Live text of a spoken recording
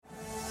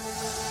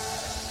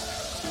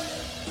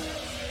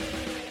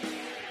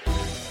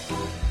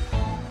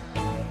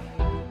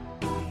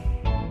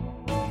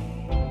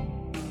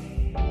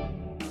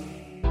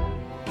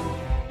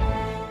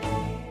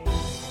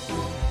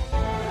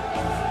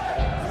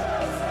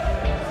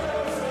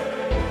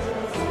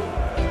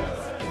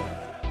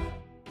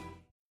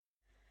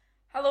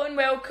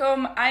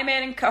welcome. I'm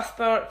Erin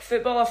Cuthbert,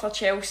 footballer for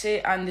Chelsea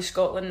and the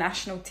Scotland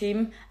national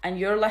team, and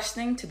you're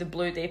listening to the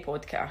Blue Day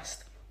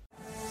podcast.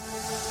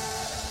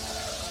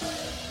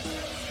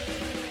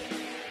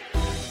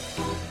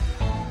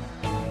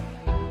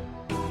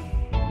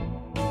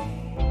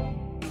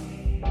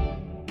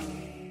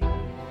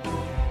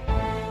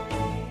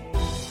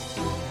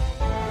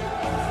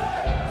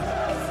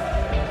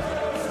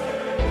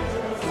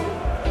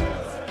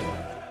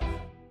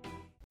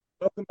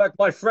 Welcome back,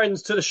 my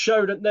friends, to the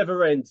show that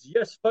never ends.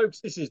 Yes, folks,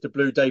 this is the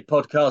Blue Day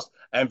podcast,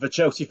 and for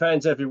Chelsea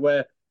fans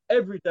everywhere,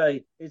 every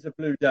day is a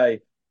blue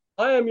day.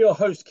 I am your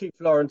host, Keith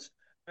Lawrence,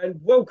 and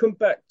welcome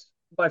back,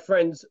 my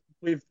friends,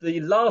 with the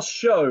last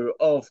show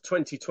of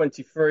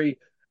 2023.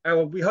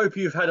 And we hope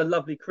you've had a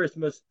lovely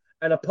Christmas,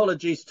 and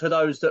apologies to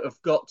those that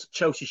have got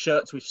Chelsea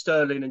shirts with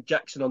Sterling and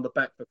Jackson on the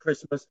back for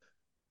Christmas.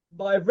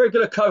 My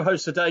regular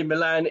co-host today,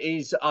 Milan,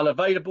 is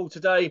unavailable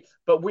today,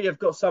 but we have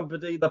got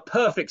somebody, the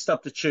perfect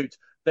substitute,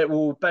 that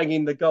will bang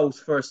in the goals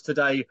for us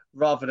today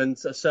rather than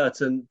a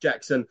certain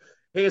Jackson.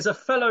 He is a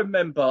fellow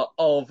member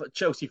of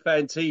Chelsea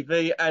Fan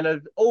TV and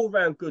an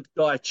all-round good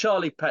guy,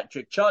 Charlie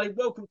Patrick. Charlie,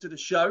 welcome to the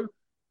show.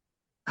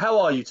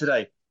 How are you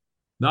today?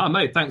 No,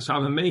 mate, thanks for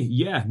having me.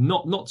 Yeah,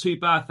 not too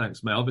bad,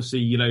 thanks, mate. Obviously,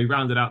 you know,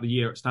 rounded out the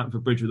year at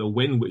Stamford Bridge with a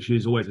win, which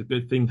is always a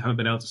good thing. Haven't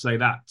been able to say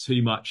that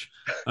too much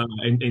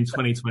in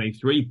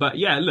 2023. But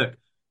yeah, look,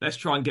 let's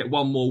try and get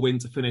one more win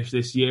to finish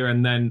this year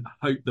and then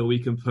hope that we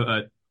can put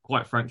a,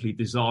 quite frankly,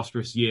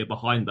 disastrous year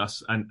behind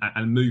us and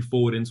move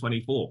forward in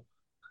 24.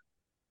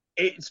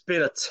 It's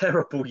been a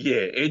terrible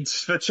year.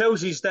 It's for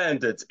Chelsea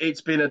standards,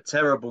 it's been a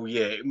terrible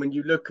year. When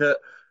you look at,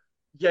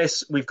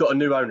 yes, we've got a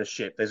new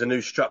ownership. There's a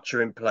new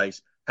structure in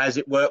place. Has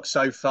it worked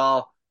so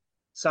far?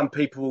 Some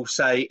people will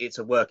say it's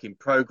a work in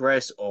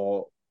progress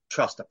or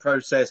trust the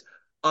process.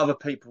 Other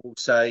people will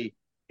say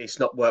it's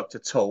not worked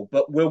at all.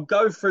 But we'll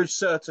go through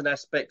certain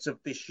aspects of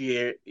this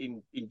year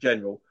in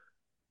general.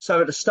 So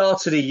at the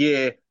start of the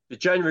year, the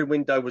January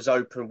window was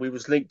open. We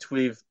was linked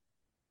with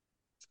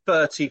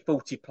 30,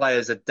 40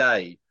 players a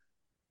day,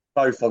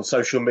 both on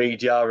social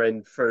media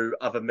and through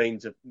other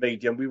means of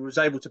media. And we was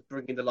able to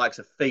bring in the likes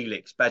of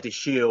Felix,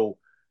 Badiashile,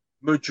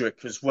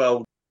 Mudryk as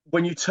well.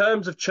 When you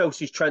terms of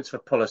Chelsea's transfer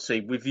policy,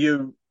 with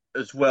you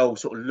as well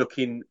sort of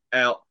looking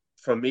out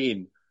from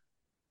in,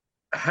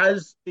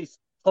 has this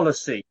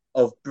policy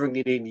of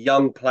bringing in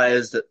young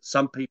players that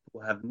some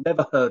people have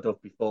never heard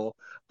of before,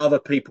 other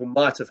people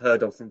might have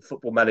heard of from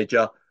Football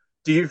Manager,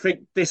 do you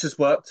think this has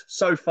worked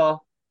so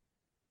far?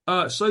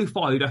 So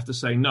far, you'd have to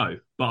say no,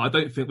 but I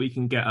don't think we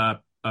can get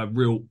a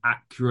real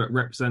accurate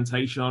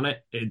representation on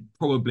it. It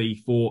probably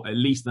for at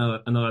least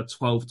another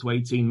 12 to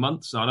 18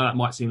 months. So I know that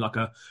might seem like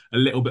a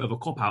little bit of a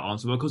cop-out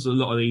answer, but because a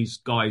lot of these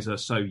guys are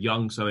so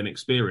young, so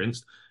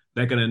inexperienced,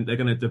 they're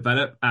gonna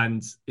develop,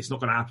 and it's not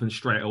gonna happen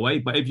straight away.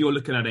 But if you're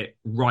looking at it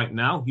right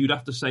now, you'd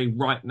have to say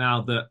right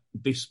now that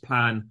this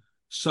plan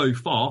so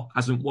far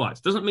hasn't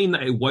worked. Doesn't mean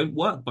that it won't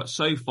work, but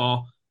so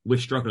far we're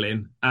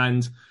struggling,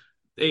 and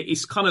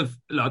it's kind of,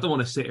 I don't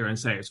want to sit here and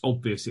say it's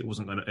obvious it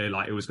wasn't going to,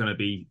 like, it was going to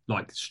be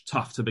like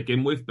tough to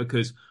begin with,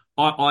 because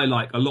I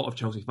like a lot of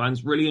Chelsea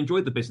fans, really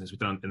enjoyed the business we've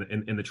done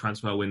in the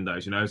transfer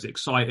windows. You know, it's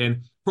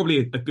exciting, probably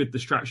a good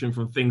distraction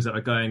from things that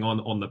are going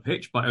on the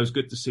pitch, but it was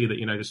good to see that,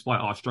 you know, despite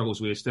our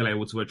struggles, we were still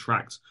able to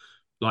attract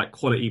like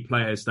quality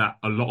players that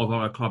a lot of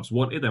other clubs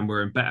wanted and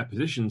were in better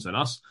positions than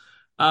us.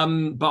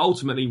 But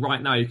ultimately,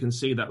 right now, you can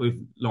see that with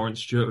Lawrence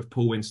Stewart, with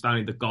Paul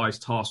Winstanley, the guys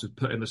tasked with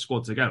putting the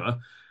squad together,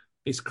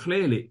 it's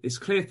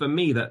clear for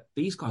me that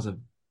these guys have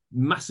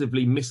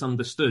massively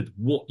misunderstood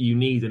what you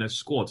need in a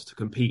squad to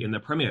compete in the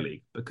Premier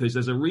League. Because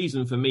there's a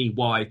reason for me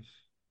why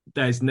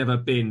there's never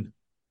been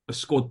a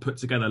squad put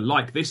together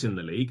like this in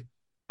the league.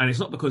 And it's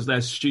not because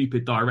there's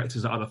stupid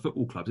directors at other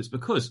football clubs. It's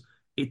because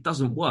it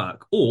doesn't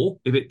work. Or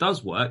if it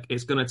does work,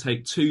 it's going to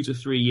take 2 to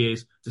 3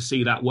 years to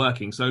see that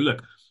working. So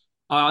look,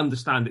 I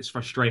understand it's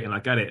frustrating. I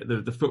get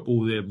it. The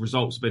football, the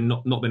results have been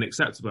not been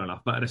acceptable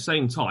enough. But at the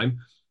same time,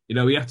 you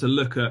know, we have to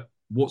look at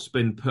what's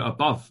been put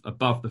above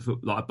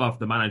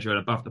the manager and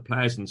above the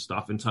players and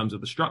stuff in terms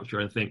of the structure,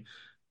 and think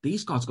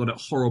these guys got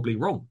it horribly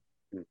wrong.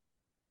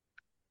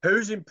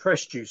 Who's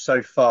impressed you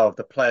so far of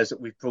the players that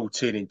we've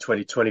brought in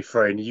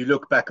 2023? And you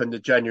look back on the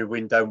January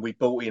window and we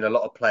brought in a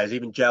lot of players,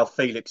 even João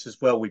Felix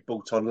as well, we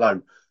brought on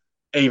loan.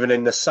 Even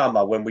in the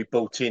summer when we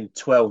brought in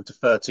 12 to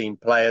 13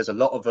 players, a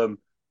lot of them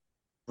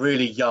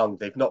really young.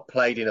 They've not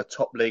played in a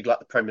top league like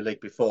the Premier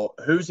League before.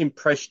 Who's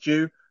impressed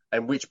you,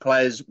 and which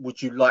players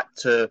would you like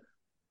to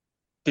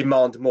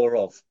demand more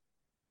of?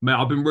 Mate,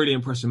 I've been really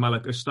impressed with Malo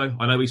Gusto.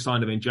 I know we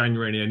signed him in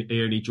January and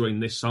he only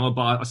joined this summer,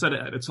 but I said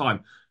it at the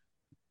time,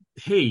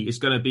 he is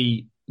going to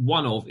be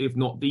one of, if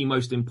not the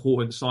most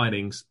important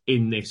signings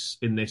in this,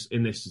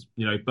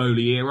 you know,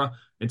 Bowley era.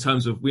 In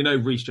terms of, we know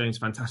Reece James,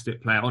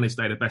 fantastic player, on his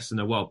day the best in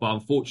the world, but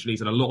unfortunately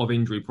he's had a lot of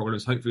injury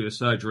problems. Hopefully the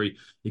surgery,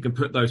 he can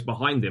put those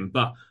behind him.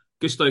 But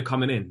Gusto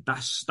coming in,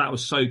 that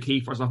was so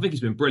key for us. I think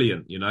he's been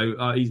brilliant. You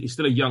know, he's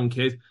still a young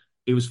kid.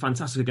 He was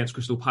fantastic against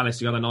Crystal Palace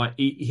the other night.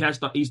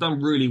 He's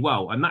done really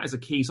well, and that is a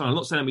key sign. I'm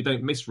not saying we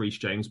don't miss Reece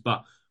James,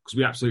 but because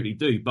we absolutely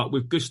do. But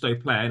with Gusto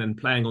playing and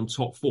playing on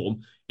top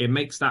form, it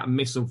makes that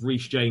miss of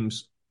Reece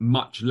James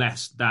much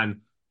less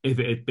than if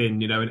it had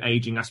been, an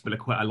aging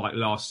Azpilicueta like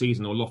last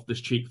season, or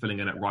Loftus-Cheek filling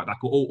in at right back,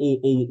 or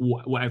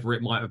whatever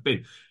it might have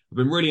been. I've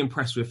been really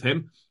impressed with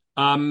him.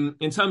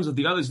 In terms of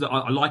the others, that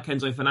I like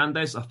Enzo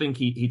Fernandez. I think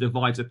he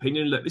divides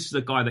opinion. Look, this is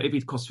a guy that if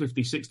he costs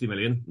 50, 60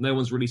 million, no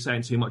one's really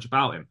saying too much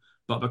about him.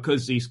 But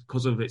because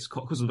of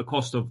the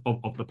cost of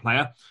the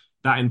player,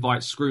 that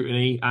invites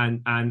scrutiny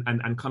and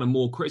kind of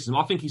more criticism.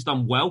 I think he's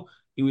done well.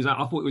 I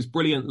thought it was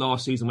brilliant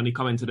last season when he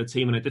came into the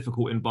team in a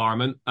difficult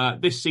environment.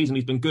 This season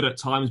he's been good at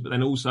times, but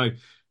then also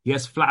he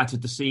has flattered to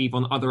deceive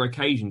on other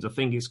occasions. I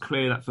think it's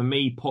clear that for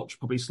me, Poch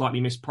probably slightly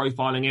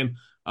misprofiling him.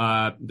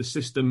 The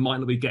system might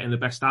not be getting the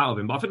best out of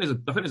him, but I think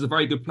there's a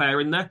very good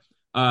player in there.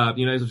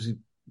 Obviously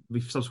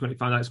we've subsequently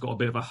found out he's got a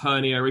bit of a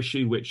hernia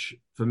issue, which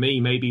for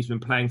me, maybe he's been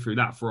playing through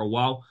that for a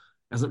while.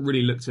 Hasn't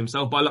really looked to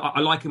himself, but I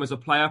like him as a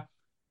player.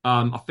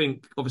 I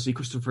think obviously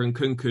Christopher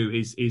Nkunku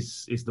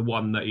is the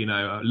one that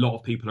a lot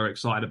of people are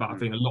excited about. I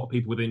think a lot of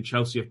people within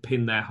Chelsea have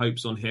pinned their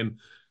hopes on him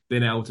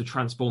being able to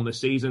transform the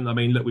season. I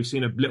mean, look, we've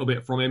seen a little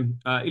bit from him.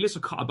 He looks a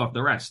cut above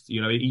the rest.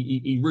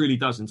 He really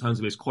does in terms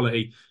of his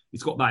quality.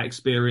 He's got that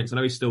experience. I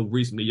know he's still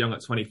reasonably young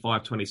at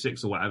 25,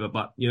 26 or whatever,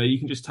 but you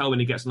can just tell when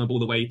he gets on the ball,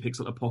 the way he picks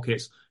up the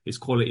pockets, his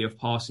quality of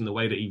passing, the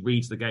way that he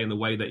reads the game, the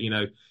way that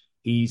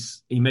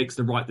he makes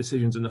the right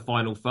decisions in the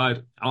final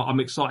third. I'm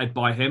excited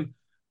by him.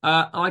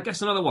 I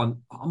guess another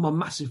one, I'm a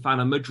massive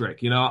fan of Mudryk.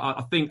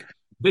 I think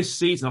this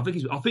season,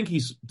 I think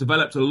he's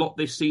developed a lot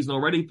this season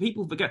already.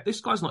 People forget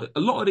this guy's not. A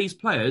lot of these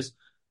players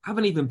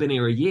haven't even been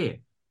here a year.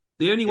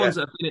 The only ones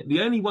that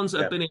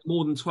have been here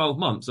more than 12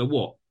 months are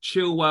what?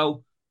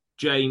 Chilwell,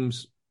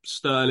 James,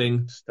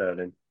 Sterling,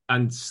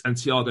 and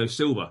Thiago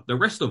Silva. The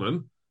rest of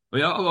them,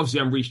 obviously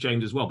I'm Reece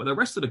James as well, but the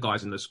rest of the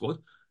guys in the squad,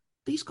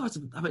 these guys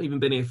haven't even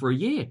been here for a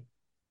year.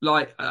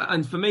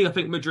 And for me, I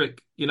think Mudryk,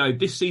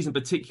 this season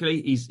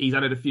particularly, he's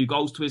added a few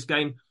goals to his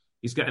game.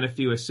 He's getting a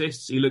few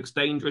assists. He looks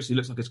dangerous. He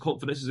looks like his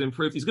confidence has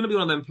improved. He's going to be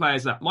one of them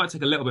players that might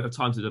take a little bit of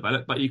time to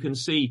develop, but you can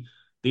see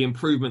the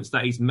improvements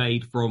that he's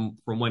made from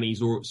when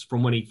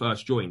he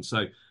first joined. So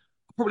I'll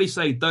probably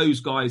say those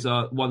guys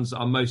are ones that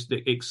I'm most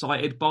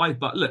excited by.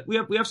 But look,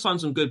 we have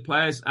signed some good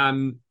players. I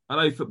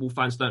know football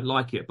fans don't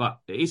like it, but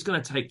it's going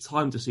to take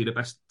time to see the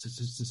best to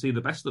see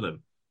the best of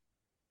them.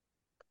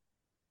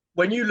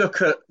 When you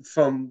look at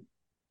from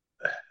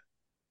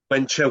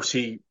when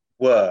Chelsea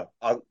were,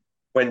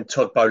 when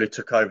Todd Boehly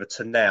took over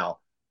to now,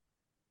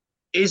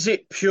 is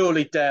it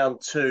purely down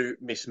to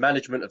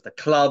mismanagement of the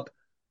club?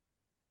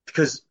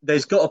 Because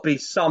there's got to be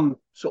some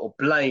sort of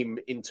blame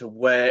into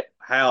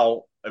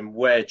how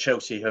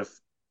Chelsea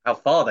how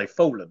far they've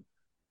fallen.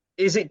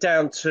 Is it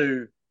down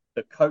to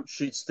the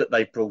coaches that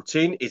they brought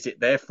in? Is it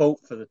their fault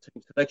for the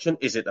team selection?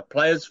 Is it the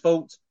players'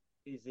 fault?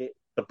 Is it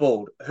the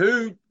board?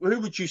 Who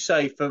would you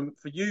say, for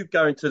you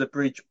going to the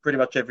Bridge pretty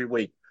much every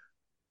week,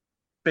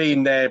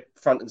 being there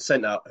front and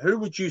centre, who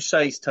would you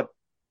say is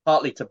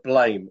partly to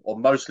blame or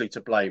mostly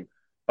to blame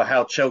for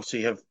how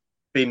Chelsea have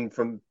been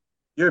from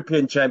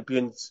European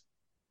champions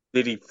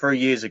nearly 3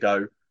 years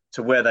ago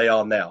to where they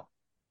are now?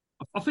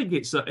 I think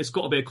it's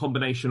got to be a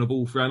combination of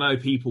all three. I know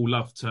people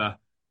love to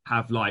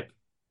have like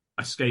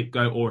a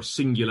scapegoat or a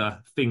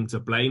singular thing to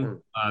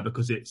blame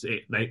because it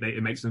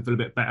makes them feel a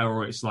bit better,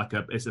 or it's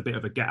a bit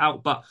of a get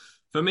out. But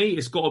for me,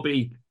 it's got to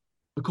be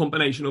a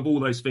combination of all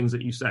those things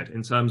that you said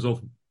in terms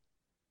of.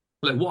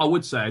 Like, what I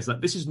would say is that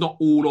this is not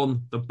all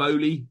on the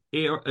Boehly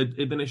era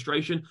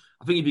administration.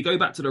 I think if you go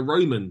back to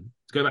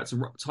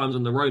times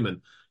on the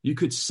Roman, you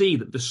could see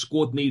that the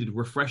squad needed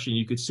refreshing.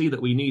 You could see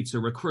that we needed to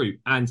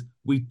recruit, and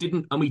we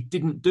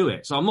didn't do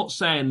it. So I'm not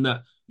saying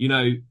that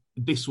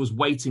this was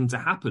waiting to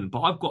happen,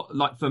 but I've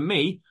got for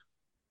me,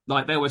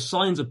 there were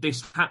signs of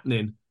this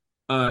happening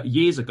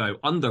years ago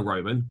under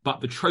Roman,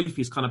 but the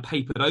trophies kind of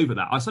papered over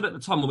that. I said at the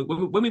time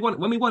when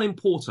we won in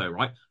Porto,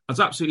 right, I was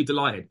absolutely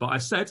delighted. But I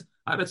said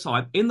at the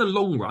time, in the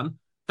long run,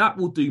 that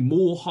will do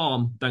more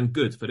harm than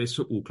good for this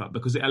football club,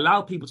 because it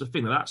allowed people to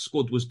think that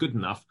squad was good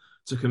enough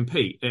to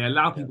compete. It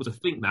allowed people to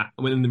think that,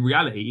 when in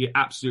reality, it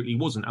absolutely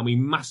wasn't. And we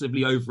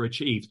massively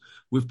overachieved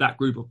with that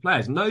group of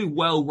players. No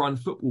well-run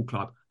football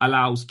club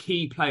allows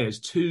key players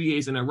 2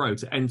 years in a row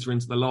to enter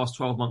into the last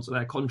 12 months of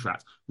their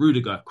contract.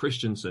 Rudiger,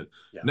 Christensen.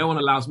 Yeah. No one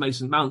allows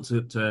Mason Mount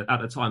to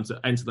at the time to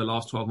enter the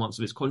last 12 months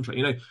of his contract.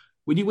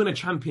 When you win a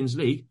Champions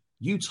League,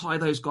 you tie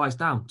those guys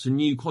down to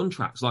new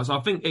contracts. So I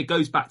think it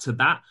goes back to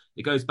that.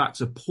 It goes back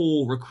to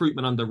poor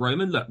recruitment under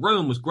Roman. Look,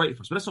 Roman was great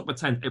for us, but let's not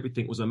pretend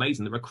everything was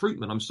amazing. The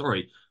recruitment,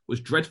 was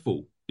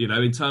dreadful,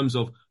 in terms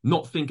of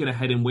not thinking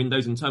ahead in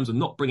windows, in terms of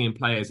not bringing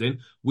players in.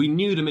 We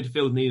knew the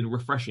midfield needed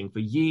refreshing for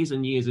years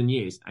and years and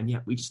years, and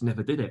yet we just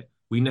never did it.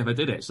 We never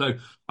did it. So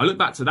I look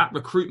back to that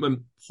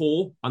recruitment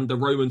poor under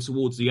Roman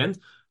towards the end,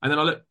 and then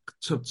I look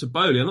to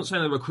Boehly. I'm not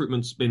saying the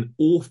recruitment's been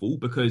awful,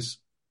 because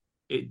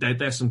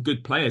there's some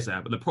good players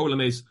there, but the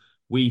problem is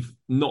we've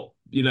not,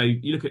 you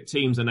look at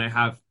teams and they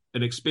have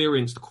an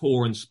experienced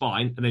core and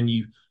spine, and then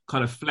you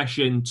kind of flesh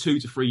in 2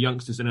 to 3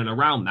 youngsters in and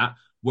around that,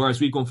 whereas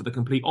we've gone for the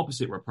complete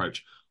opposite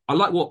approach. I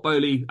like what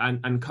Bowley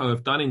and co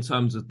have done in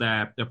terms of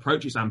their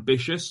approach. It's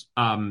ambitious.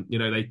 I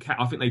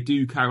think they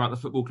do care about the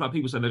football club.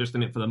 People say they're just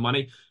in it for the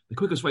money. The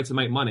quickest way to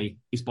make money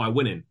is by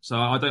winning. So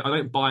I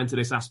don't buy into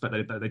this aspect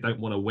that they don't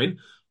want to win.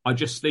 I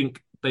just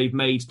think they've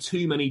made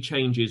too many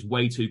changes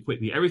way too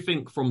quickly.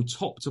 Everything from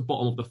top to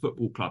bottom of the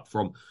football club,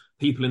 from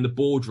people in the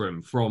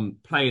boardroom, from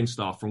playing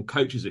staff, from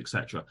coaches,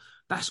 etc.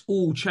 That's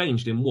all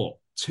changed in what,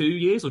 2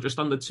 years or just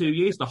under 2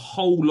 years? The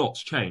whole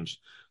lot's changed.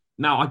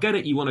 Now, I get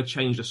it. You want to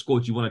change the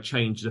squad. You want to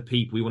change the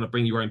people. You want to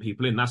bring your own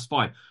people in. That's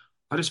fine.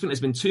 I just think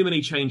there's been too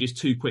many changes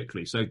too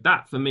quickly. So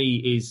that for me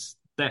is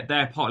that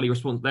they're partly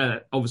responsible.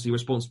 They're obviously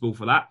responsible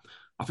for that.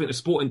 I think the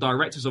sporting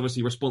director is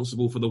obviously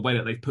responsible for the way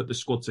that they've put the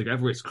squad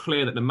together. It's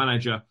clear that the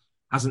manager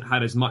hasn't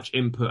had as much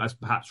input as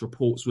perhaps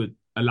reports would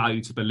allow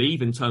you to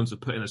believe in terms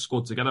of putting a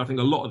squad together. I think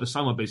a lot of the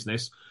summer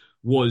business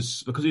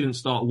was, because he didn't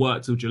start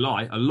work till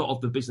July, a lot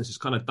of the business is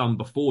kind of done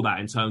before that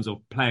in terms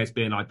of players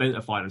being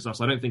identified and stuff.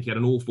 So I don't think he had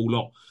an awful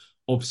lot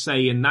of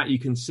say in that. You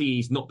can see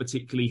he's not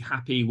particularly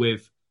happy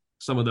with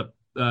some of the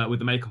with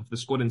the makeup of the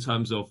squad in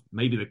terms of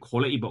maybe the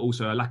quality, but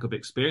also a lack of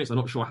experience. I'm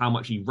not sure how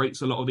much he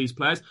rates a lot of these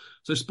players.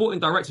 So sporting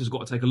director's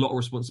got to take a lot of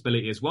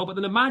responsibility as well. But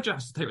then the manager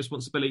has to take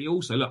responsibility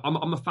also. Look,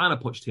 I'm a fan of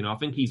Pochettino. I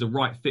think he's a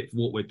right fit for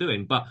what we're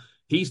doing, but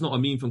he's not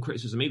immune from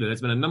criticism either.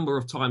 There's been a number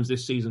of times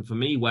this season for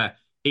me where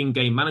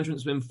in-game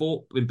management's been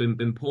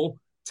poor.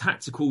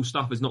 Tactical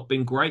stuff has not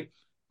been great.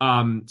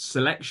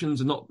 Selections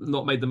have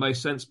not made the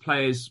most sense.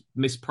 Players,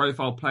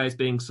 misprofiled players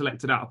being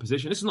selected out of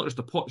position. This is not just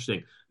a Poch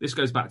thing. This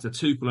goes back to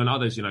Tuchel and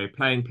others,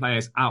 playing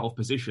players out of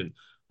position.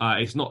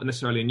 It's not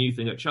necessarily a new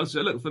thing at Chelsea.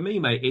 So look, for me,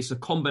 mate, it's a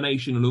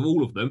combination of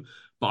all of them.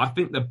 But I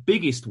think the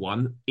biggest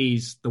one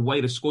is the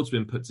way the squad's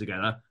been put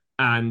together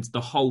and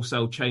the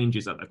wholesale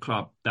changes at the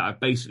club that have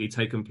basically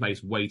taken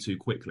place way too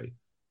quickly.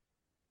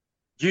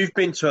 You've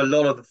been to a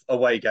lot of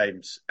away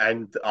games,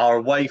 and our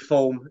away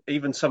form,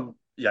 even some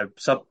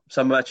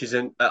matches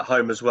at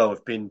home as well,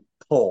 have been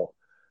poor.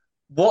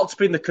 What's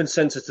been the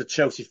consensus of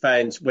Chelsea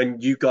fans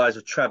when you guys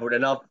have travelled?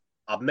 And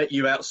I've met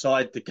you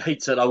outside the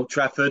gates at Old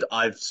Trafford.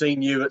 I've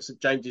seen you at St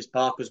James's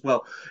Park as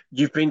well.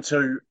 You've been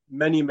to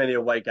many, many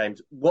away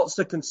games. What's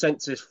the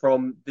consensus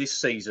from this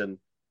season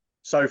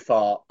so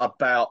far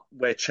about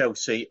where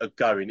Chelsea are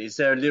going? Is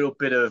there a little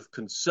bit of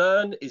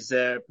concern? Is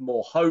there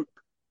more hope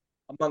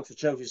amongst the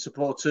Chelsea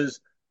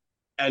supporters?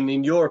 And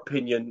in your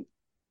opinion,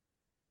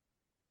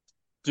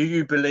 do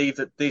you believe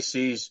that this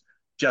is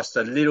just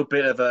a little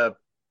bit of a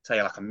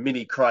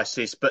mini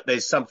crisis, but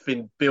there's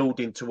something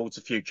building towards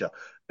the future?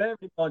 Bear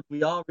in mind,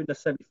 we are in the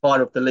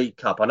semi-final of the League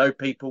Cup. I know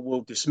people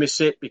will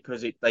dismiss it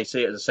because they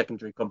see it as a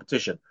secondary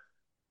competition.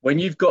 When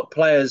you've got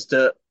players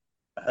that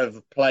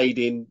have played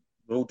in,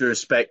 with all due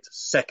respect,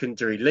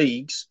 secondary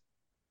leagues,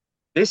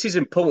 this is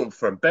important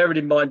for them. Bearing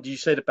in mind, you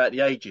said about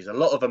the ages, a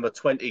lot of them are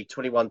 20,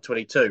 21,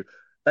 22.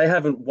 They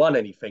haven't won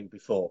anything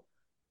before.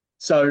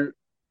 So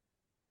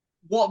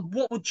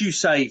what would you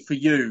say for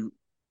you?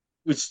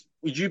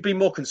 Would you be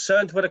more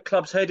concerned where the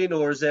club's heading,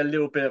 or is there a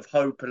little bit of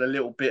hope and a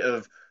little bit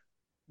of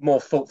more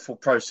thoughtful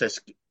process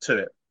to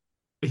it?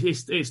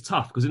 It's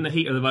tough because in the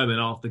heat of the moment,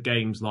 after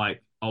games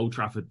like Old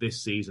Trafford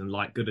this season,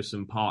 like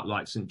Goodison Park,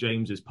 like St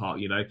James's Park,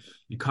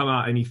 you come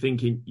out and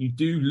you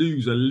do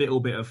lose a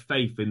little bit of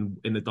faith in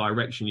the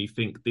direction you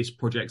think this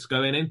project's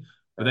going in.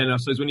 But then I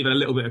suppose when you've had a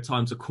little bit of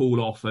time to cool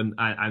off and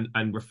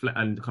reflect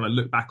and kind of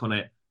look back on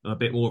it on a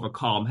bit more of a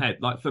calm head.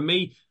 Like for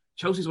me,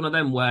 Chelsea's one of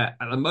them where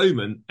at the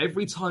moment,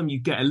 every time you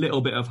get a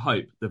little bit of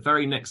hope, the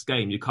very next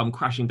game you come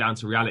crashing down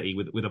to reality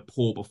with a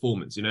poor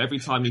performance. Every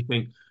time you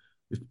think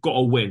we've got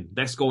to win,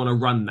 let's go on a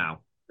run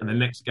now. And the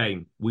next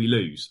game we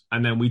lose.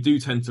 And then we do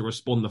tend to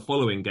respond the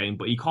following game,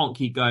 but you can't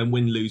keep going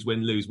win, lose,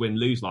 win, lose, win,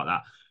 lose like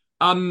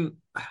that.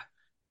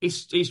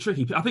 It's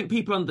tricky. I think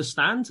people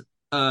understand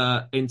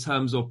in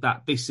terms of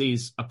that this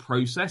is a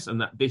process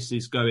and that this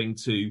is going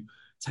to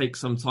take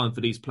some time for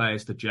these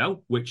players to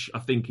gel, which I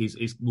think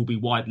will be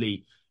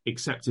widely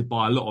accepted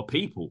by a lot of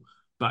people.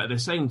 But at the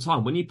same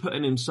time, when you put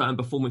in certain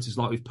performances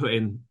like we've put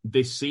in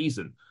this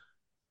season,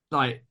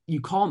 like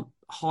you can't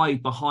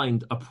hide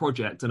behind a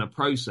project and a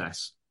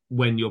process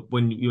when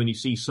you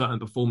see certain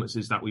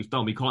performances that we've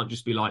done. We can't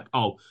just be like,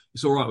 oh,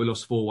 it's all right, we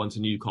lost 4-1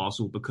 to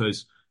Newcastle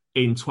because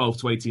in 12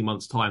 to 18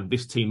 months' time,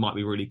 this team might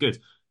be really good.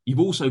 You've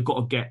also got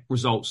to get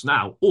results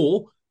now,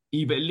 or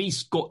you've at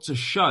least got to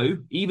show,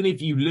 even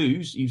if you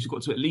lose, you've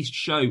got to at least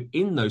show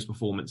in those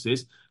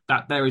performances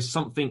that there is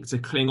something to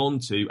cling on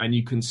to and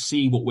you can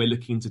see what we're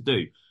looking to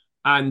do.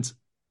 And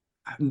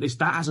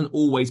that hasn't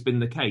always been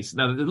the case.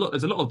 Now,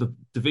 there's a lot of the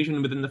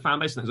division within the fan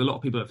base, and there's a lot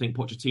of people that think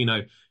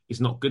Pochettino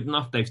is not good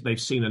enough. They've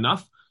seen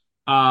enough.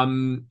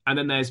 And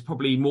then there's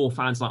probably more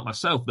fans like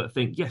myself that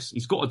think, yes,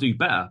 he's got to do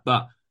better.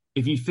 But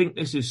if you think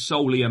this is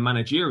solely a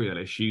managerial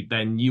issue,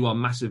 then you are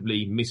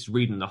massively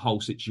misreading the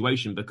whole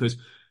situation, because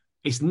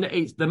it's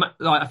the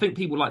like I think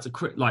people like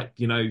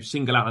to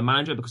single out the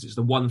manager because it's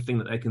the one thing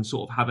that they can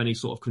sort of have any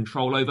sort of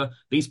control over.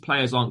 These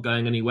players aren't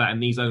going anywhere,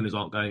 and these owners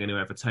aren't going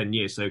anywhere for 10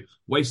 years. So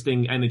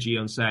wasting energy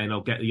on saying,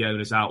 "I'll get the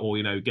owners out," or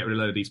get rid of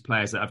a load of these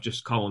players that have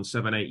just come on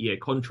 7-8 year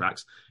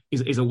contracts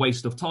is a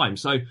waste of time.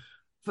 So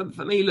for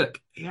me, look,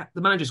 yeah,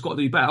 the manager's got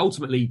to do better.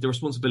 Ultimately, the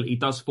responsibility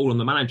does fall on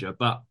the manager,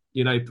 but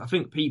I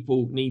think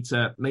people need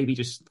to maybe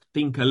just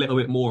think a little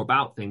bit more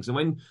about things.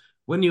 And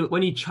when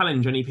you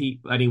challenge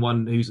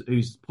anyone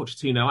who's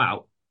Pochettino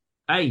out,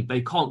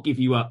 they can't give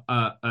you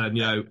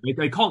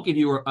they can't give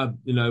you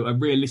a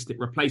realistic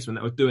replacement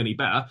that would do any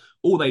better.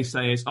 All they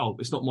say is, "Oh,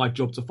 it's not my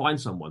job to find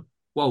someone."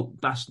 Well,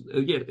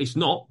 it's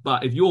not.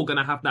 But if you're going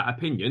to have that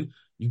opinion,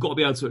 you've got to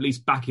be able to at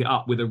least back it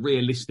up with a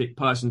realistic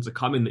person to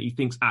come in that you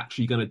think's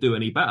actually going to do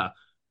any better.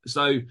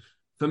 So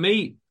for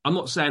me, I'm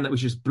not saying that we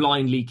should just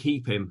blindly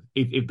keep him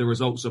if the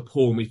results are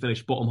poor and we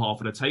finish bottom half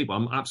of the table.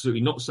 I'm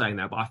absolutely not saying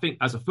that. But I think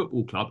as a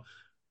football club,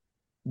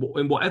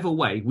 in whatever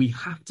way, we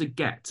have to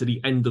get to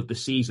the end of the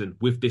season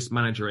with this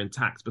manager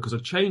intact, because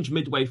of change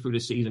midway through the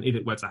season, if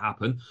it were to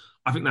happen,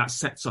 I think that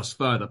sets us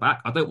further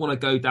back. I don't want to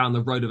go down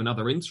the road of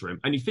another interim.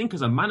 And you think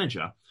as a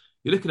manager,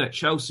 you're looking at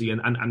Chelsea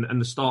and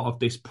the start of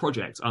this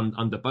project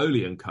under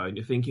Bowley and co, and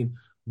you're thinking,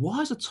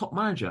 why as a top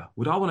manager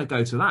would I want to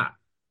go to that?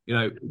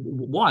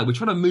 Why? We're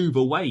trying to move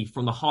away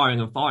from the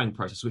hiring and firing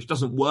process, which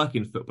doesn't work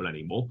in football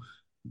anymore.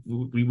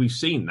 We've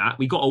seen that.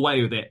 We got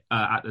away with it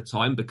at the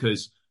time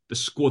because the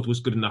squad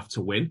was good enough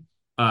to win,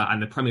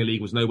 and the Premier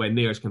League was nowhere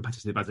near as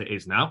competitive as it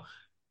is now.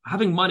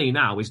 Having money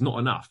now is not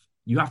enough.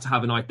 You have to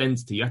have an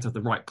identity. You have to have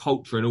the right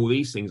culture and all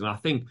these things. And I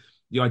think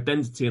the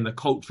identity and the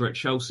culture at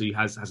Chelsea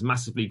has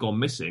massively gone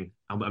missing.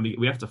 And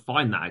we have to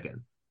find that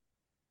again.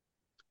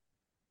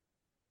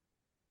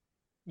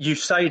 You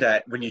say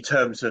that when you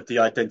terms of the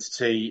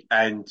identity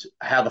and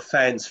how the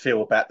fans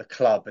feel about the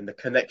club and the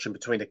connection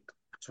between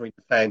the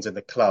fans and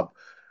the club.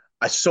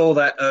 I saw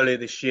that earlier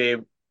this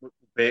year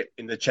bit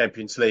in the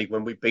Champions League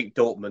when we beat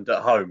Dortmund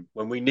at home,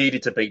 when we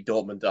needed to beat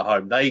Dortmund at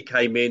home. They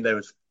came in, there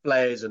was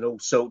flares and all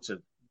sorts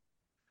of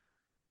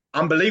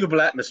unbelievable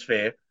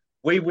atmosphere.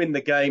 We win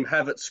the game,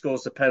 Havertz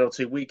scores the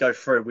penalty, we go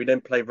through, we then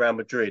play Real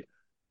Madrid.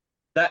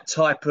 That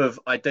type of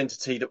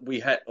identity that we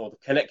had, or the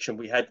connection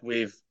we had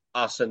with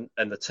us and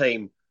the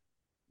team,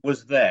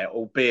 was there,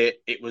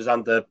 albeit it was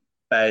under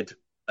bad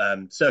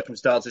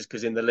circumstances,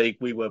 because in the league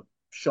we were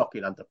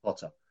shocking under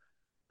Potter.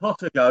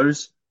 Potter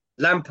goes,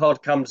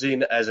 Lampard comes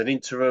in as an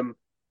interim,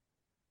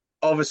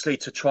 obviously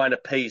to try and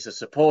appease the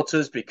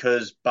supporters,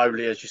 because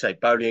Bowley, as you say,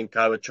 Bowley and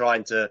co are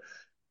trying to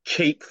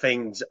keep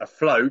things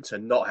afloat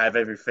and not have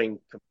everything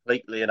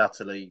completely and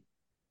utterly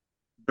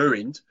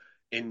ruined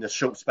in the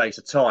short space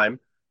of time.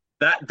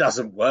 That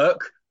doesn't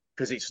work,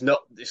 because it's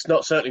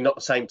certainly not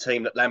the same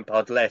team that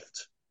Lampard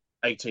left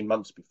 18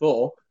 months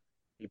before.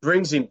 He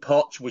brings in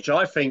Poch, which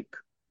I think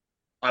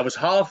I was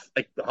half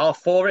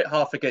for it,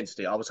 half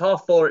against it. I was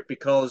half for it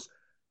because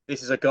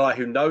this is a guy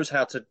who knows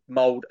how to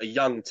mould a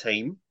young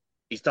team.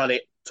 He's done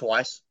it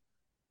twice.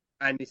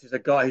 And this is a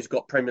guy who's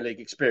got Premier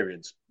League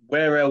experience.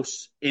 Where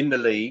else in the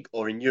league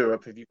or in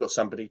Europe have you got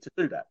somebody to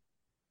do that?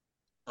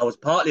 I was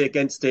partly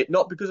against it,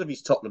 not because of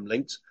his Tottenham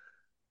links,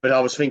 but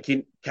I was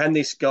thinking, can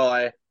this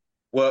guy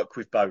work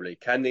with Bowley?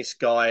 Can this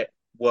guy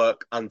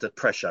work under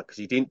pressure? Because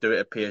he didn't do it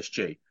at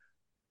PSG.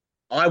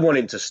 I want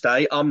him to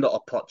stay. I'm not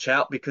a Poch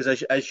out because,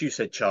 as you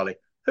said, Charlie,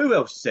 who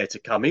else is there to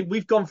come in?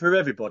 We've gone through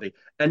everybody.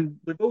 And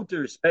with all due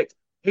respect,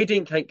 he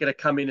didn't get to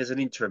come in as an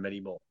interim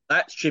anymore.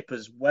 That ship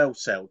has well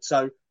sailed.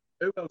 So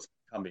who else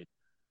can come in?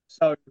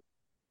 So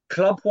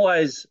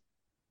club-wise,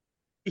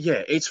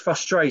 yeah, it's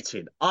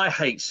frustrating. I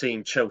hate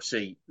seeing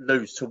Chelsea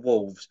lose to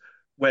Wolves,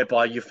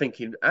 whereby you're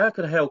thinking, how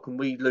the hell can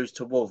we lose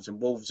to Wolves and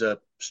Wolves are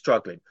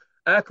struggling?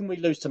 How can we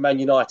lose to Man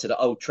United at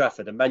Old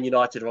Trafford and Man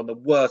United are on the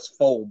worst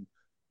form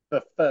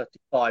for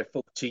 35,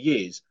 40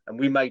 years, and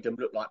we made them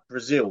look like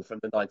Brazil from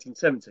the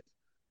 1970s?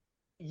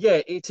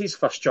 Yeah, it is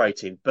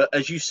frustrating. But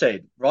as you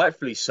said,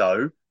 rightfully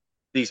so,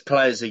 these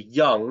players are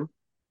young,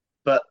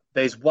 but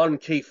there's one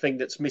key thing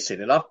that's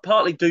missing. And I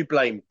partly do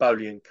blame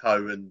Bowley and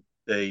co and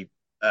the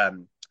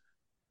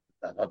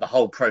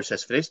whole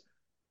process for this.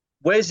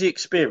 Where's the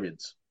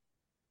experience?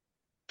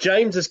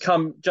 James is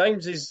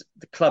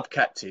the club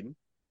captain.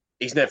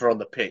 He's never on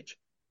the pitch.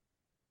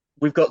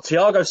 We've got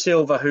Thiago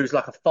Silva, who's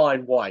like a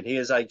fine wine. He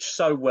has aged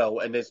so well,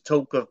 and there's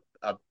talk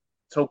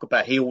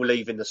about he will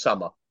leave in the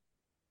summer.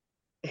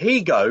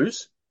 He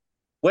goes.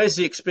 Where's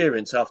the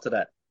experience after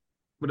that?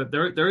 But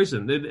there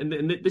isn't,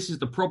 and this is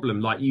the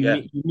problem. Like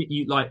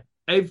you like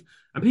and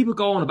people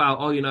go on about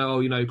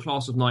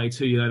class of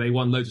 '92. They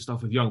won loads of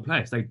stuff with young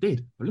players. They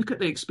did. But look at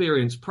the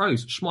experienced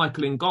pros: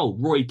 Schmeichel in goal,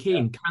 Roy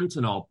Keane,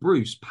 Cantona,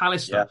 Bruce,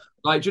 Pallister. Yeah.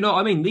 Like, do you know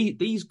what I mean?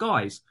 These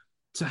guys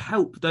to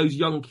help those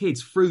young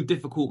kids through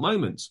difficult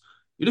moments.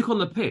 You look on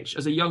the pitch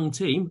as a young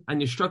team and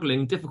you're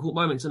struggling difficult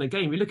moments in a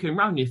game. You're looking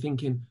around and you're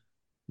thinking,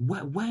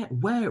 where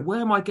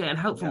am I getting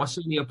help from my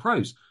senior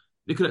pros?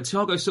 Looking at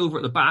Thiago Silva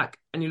at the back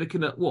and you're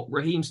looking at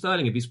Raheem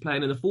Sterling if he's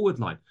playing in the forward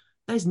line.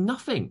 There's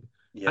nothing.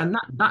 Yeah. And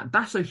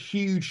that's a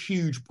huge,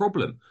 huge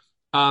problem.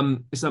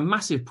 It's a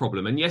massive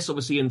problem. And yes,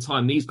 obviously in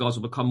time, these guys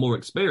will become more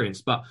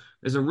experienced, but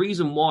there's a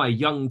reason why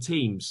young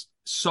teams,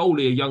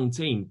 solely a young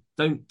team,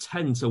 don't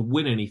tend to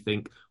win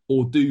anything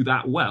or do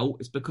that well.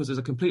 It's because there's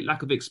a complete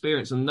lack of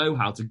experience and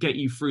know-how to get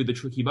you through the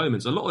tricky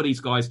moments. A lot of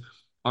these guys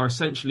are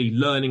essentially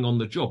learning on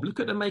the job. Look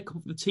at the makeup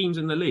of the teams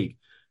in the league.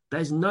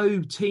 There's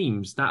no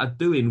teams that are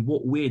doing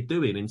what we're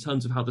doing in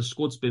terms of how the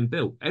squad's been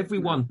built.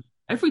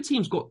 Every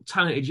team's got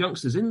talented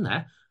youngsters in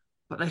there,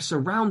 but they're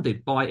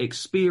surrounded by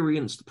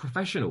experienced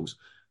professionals.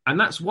 And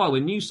that's why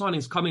when new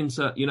signings come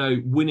into,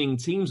 winning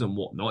teams and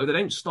whatnot, if they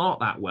don't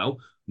start that well,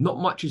 not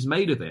much is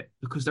made of it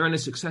because they're in a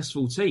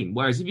successful team.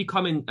 Whereas if you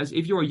come in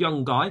if you're a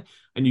young guy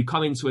and you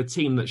come into a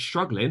team that's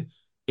struggling,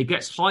 it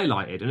gets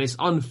highlighted and it's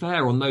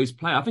unfair on those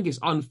players. I think it's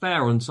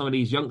unfair on some of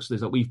these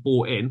youngsters that we've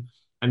brought in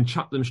and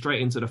chucked them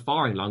straight into the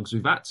firing line because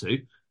we've had to,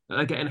 that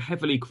they're getting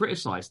heavily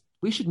criticised.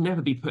 We should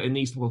never be putting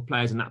these type of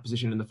players in that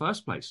position in the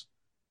first place.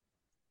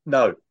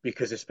 No,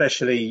 because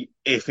especially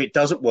if it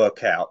doesn't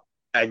work out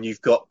and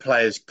you've got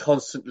players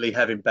constantly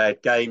having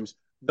bad games,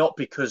 not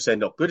because they're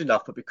not good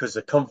enough, but because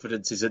the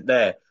confidence isn't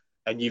there.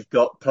 And you've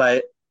got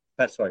fans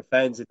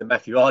in the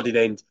Matthew Harding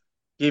end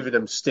giving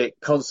them stick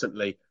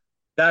constantly.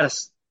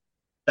 That's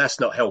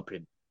not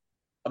helping.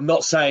 I'm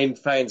not saying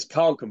fans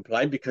can't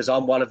complain because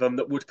I'm one of them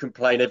that would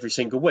complain every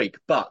single week.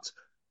 But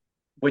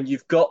when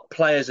you've got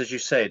players, as you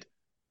said,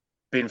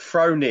 been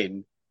thrown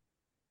in,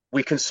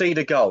 we concede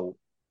a goal.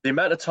 The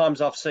amount of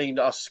times I've seen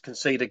us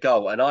concede a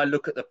goal and I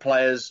look at the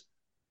players,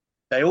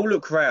 they all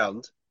look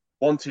round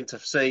wanting to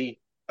see,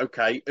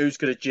 okay, who's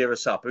going to cheer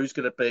us up? Who's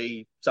going to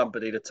be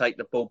somebody to take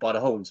the ball by the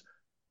horns?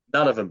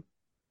 None of them.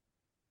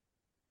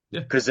 Yeah.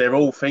 Because they're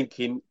all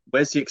thinking,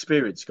 where's the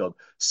experience gone?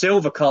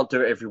 Silva can't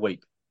do it every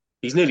week.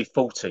 He's nearly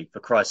 40, for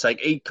Christ's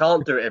sake. He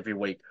can't do it every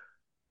week.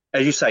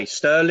 As you say,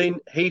 Sterling,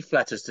 he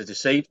flatters to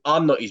deceive.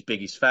 I'm not his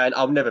biggest fan.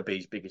 I'll never be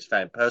his biggest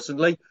fan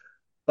personally.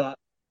 But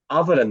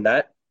other than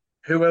that,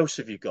 who else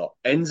have you got?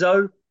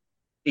 Enzo,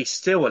 he's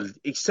still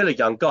a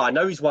young guy. I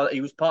know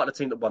he was part of the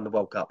team that won the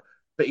World Cup,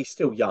 but he's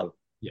still young.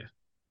 Yeah.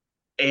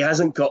 He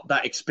hasn't got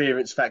that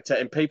experience factor.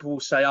 And people will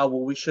say, oh,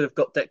 well, we should have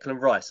got Declan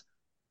Rice.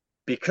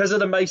 Because of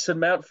the Mason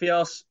Mount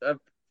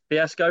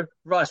fiasco,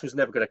 Rice was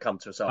never going to come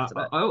to us after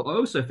that. I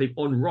also think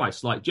on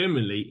Rice, like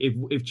generally,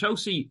 if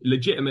Chelsea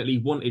legitimately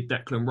wanted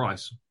Declan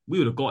Rice, we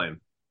would have got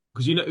him.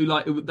 Because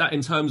like that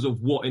in terms of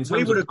what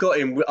we would have got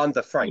him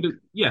under Frank.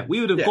 We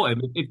would have got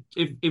him.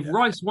 If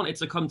Rice wanted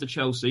to come to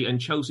Chelsea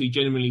and Chelsea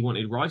genuinely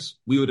wanted Rice,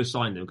 we would have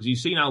signed him. Because you've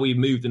seen how we've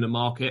moved in the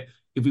market.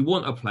 If we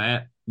want a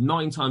player,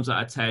 9 times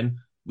out of 10,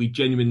 we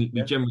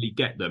generally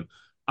get them.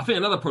 I think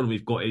another problem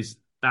we've got is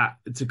that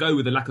to go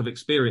with the lack of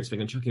experience thing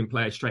and chucking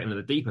players straight into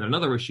the deep end.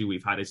 Another issue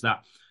we've had is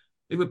that,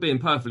 if we're being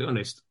perfectly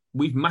honest,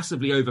 we've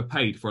massively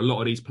overpaid for a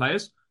lot of these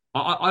players.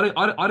 I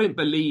don't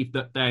believe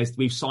that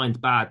we've signed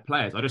bad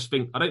players. I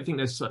don't think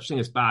there's such thing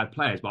as bad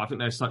players, but I think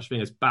there's such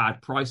thing as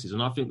bad prices,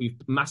 and I think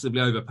we've massively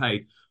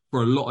overpaid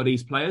for a lot of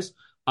these players.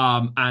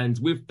 And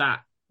with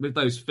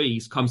those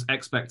fees comes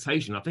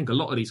expectation. I think a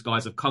lot of these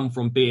guys have come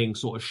from being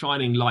sort of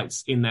shining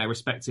lights in their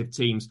respective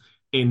teams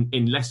in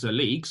lesser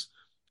leagues,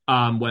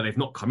 where they've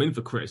not come in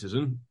for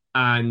criticism,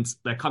 and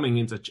they're coming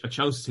into a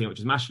Chelsea team which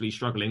is massively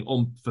struggling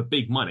for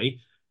big money,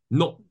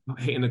 not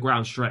hitting the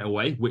ground straight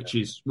away, which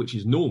is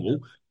normal.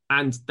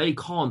 And they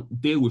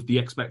can't deal with the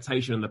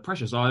expectation and the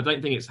pressure. So I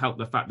don't think it's helped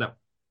the fact that,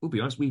 we'll be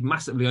honest, we've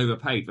massively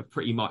overpaid for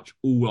pretty much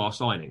all our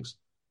signings.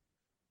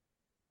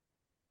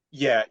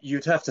 Yeah,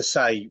 you'd have to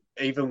say,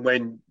 even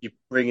when you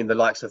bring in the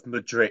likes of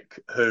Mudryk,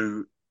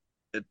 who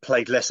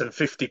played less than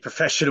 50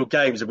 professional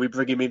games, and we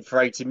bring him in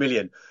for 80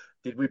 million.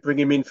 Did we bring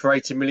him in for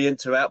 80 million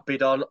to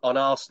outbid on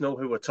Arsenal,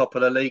 who were top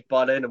of the league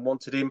by then and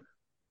wanted him?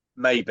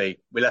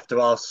 Maybe. We'll have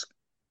to ask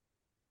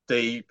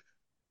the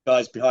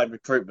guys behind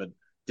recruitment.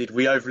 Did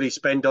we overly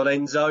spend on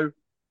Enzo?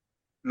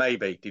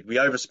 Maybe. Did we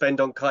overspend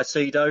on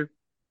Caicedo?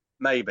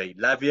 Maybe.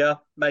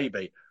 Lavia?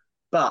 Maybe.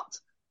 But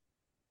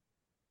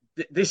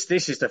this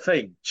is the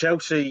thing.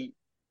 Chelsea,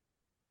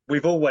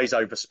 we've always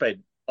overspent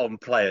on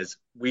players.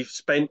 We've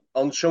spent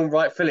on Shaun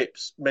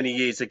Wright-Phillips many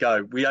years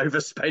ago. We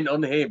overspent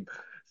on him.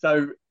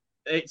 So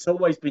it's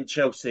always been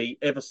Chelsea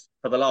ever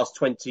for the last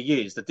 20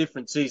 years. The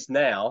difference is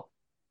now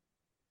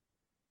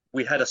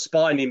we had a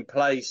spine in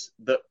place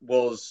that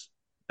was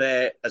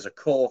there as a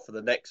core for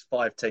the next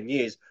 5-10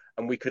 years,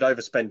 and we could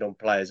overspend on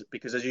players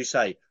because, as you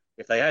say,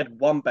 if they had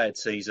one bad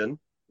season,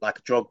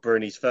 like Drogba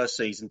in his first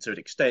season to an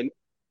extent,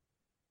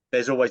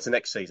 there's always the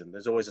next season.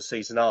 There's always a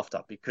season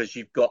after because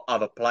you've got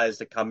other players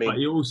that come in. But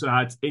he also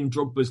had in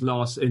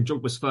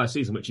Drogba's first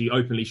season, which he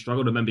openly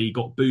struggled. I remember he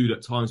got booed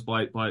at times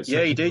by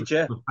he did,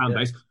 yeah. Fan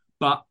base.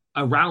 But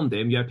around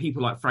him, you had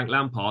people like Frank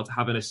Lampard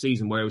having a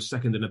season where he was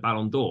second in the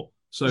Ballon d'Or.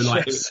 So,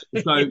 yes.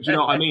 Do you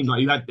know what I mean?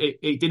 Like, you had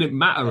it didn't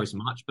matter as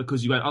much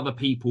because you had other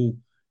people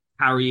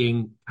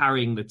carrying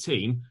the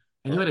team,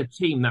 and you had a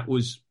team that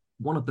was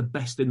one of the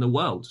best in the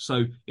world.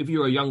 So, if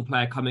you're a young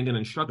player coming in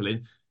and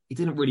struggling, it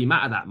didn't really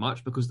matter that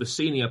much because the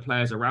senior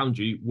players around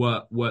you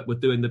were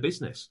doing the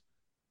business.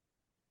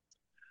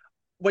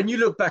 When you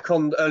look back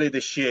on earlier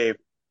this year,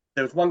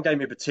 There was one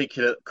game in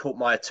particular that caught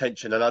my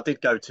attention, and I did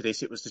go to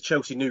this. It was the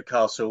Chelsea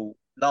Newcastle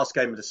last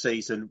game of the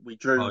season. We Oh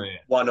drew yeah.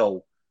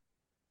 1-1.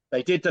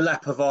 They did the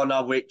lap of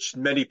honour, which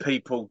many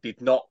people did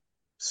not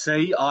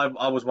see. I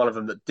was one of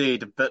them that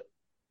did, but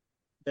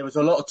there was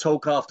a lot of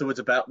talk afterwards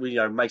about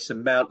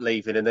Mason Mount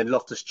leaving, and then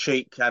Loftus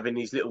Cheek having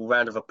his little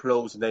round of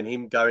applause, and then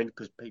him going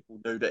because people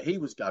knew that he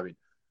was going.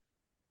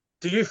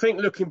 Do you think,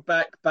 looking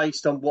back,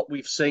 based on what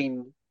we've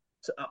seen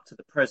up to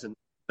the present,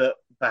 that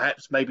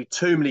perhaps maybe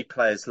too many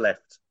players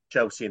left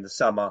Chelsea in the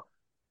summer,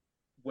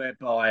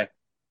 whereby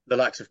the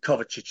likes of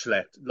Kovacic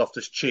left,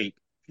 Loftus Cheek,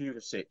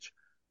 Pulisic,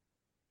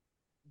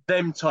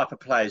 them type of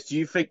players? Do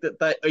you think that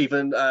they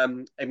even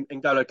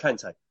N'Golo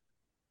Kante?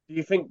 Do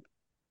you think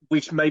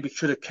we maybe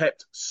should have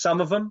kept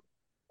some of them,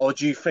 or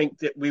do you think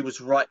that we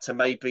was right to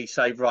maybe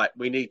say, right,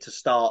 we need to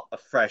start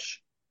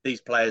afresh?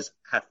 These players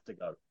have to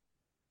go.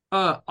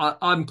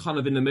 I'm kind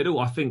of in the middle.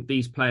 I think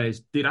these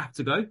players did have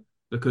to go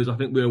because I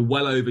think we were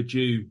well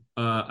overdue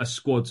a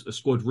squad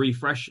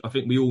refresh. I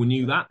think we all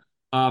knew that.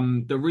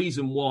 The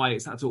reason why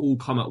it's had to all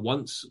come at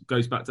once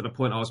goes back to the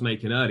point I was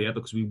making earlier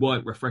because we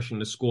weren't refreshing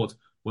the squad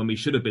when we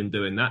should have been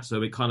doing that.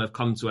 So it kind of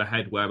come to a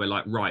head where we're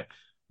like, right,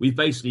 we've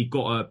basically we've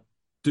got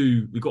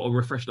to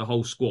refresh the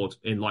whole squad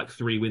in like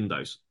 3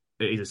 windows.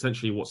 It is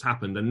essentially what's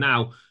happened. And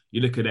now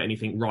you look at it and you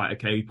think, right,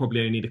 okay, we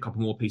probably only need a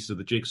couple more pieces of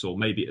the jigsaw.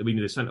 Maybe we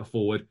need a centre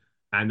forward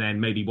and then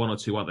maybe 1 or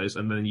 2 others.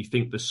 And then you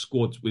think the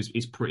squad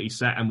is pretty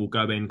set and will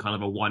go in kind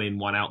of a 1 in,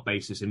 1 out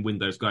basis in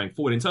windows going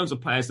forward. In terms of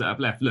players that have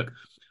left, look,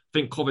 I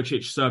think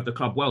Kovacic served the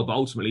club well, but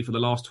ultimately for the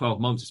last 12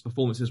 months, his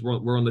performances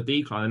were on the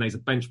decline, and he's a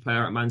bench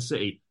player at Man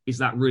City. Is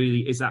that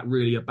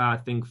really a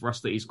bad thing for us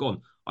that he's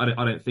gone? I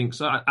don't think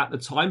so. At the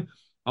time,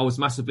 I was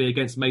massively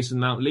against Mason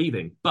Mount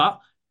leaving,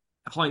 but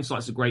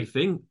hindsight's a great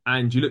thing.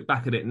 And you look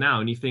back at it now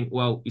and you think,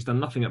 well, he's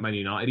done nothing at Man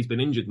United. He's been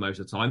injured most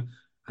of the time,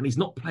 and he's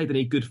not played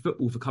any good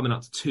football for coming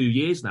up to 2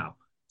 years now.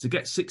 To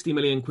get 60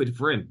 million quid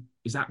for him,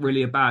 is that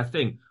really a bad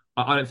thing?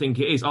 I don't think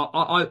it is.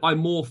 I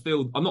more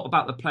feel, I'm not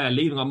about the player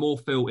leaving, I more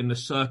feel in the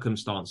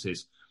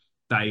circumstances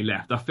that he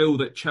left. I feel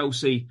that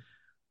Chelsea,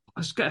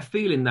 I just get a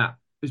feeling that,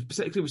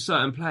 particularly with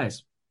certain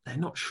players, they're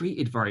not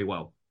treated very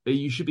well.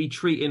 You should be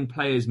treating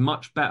players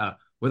much better,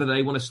 whether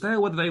they want to stay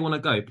or whether they want to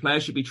go.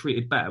 Players should be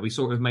treated better. We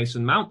saw it with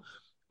Mason Mount.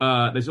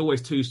 There's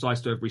always 2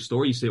 sides to every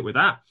story. You see it with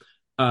that.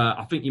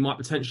 I think you might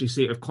potentially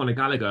see it with Conor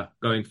Gallagher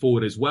going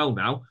forward as well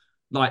now.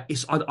 Like,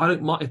 I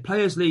don't mind if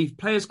players leave.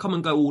 Players come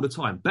and go all the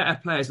time. Better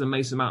players than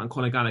Mason Mount and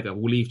Conor Gallagher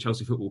will leave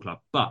Chelsea Football Club.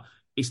 But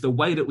it's the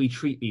way that we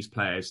treat these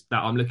players that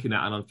I'm looking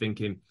at and I'm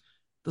thinking,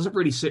 doesn't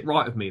really sit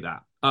right with me,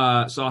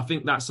 that. So I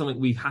think that's something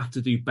we have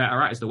to do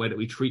better at, is the way that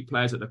we treat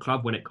players at the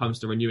club when it comes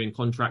to renewing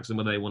contracts and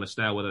whether they want to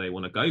stay or whether they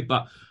want to go.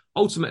 But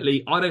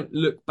ultimately, I don't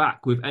look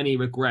back with any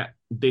regret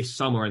this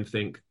summer and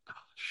think, oh,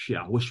 shit,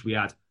 I wish we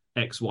had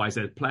X, Y,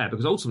 Z player.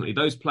 Because ultimately,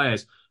 those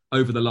players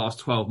over the last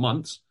 12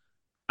 months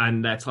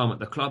and their time at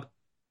the club,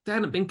 they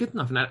hadn't been good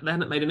enough and they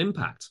hadn't made an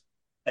impact.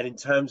 And in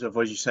terms of,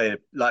 as you say, the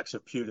likes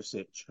of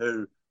Pulisic,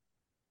 who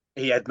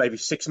he had maybe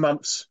 6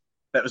 months,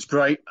 that was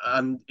great,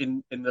 and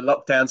in the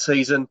lockdown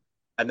season,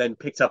 and then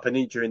picked up an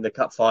injury in the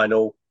cup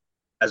final,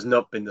 has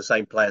not been the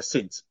same player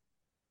since.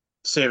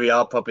 Serie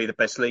A probably the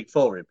best league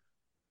for him.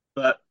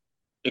 But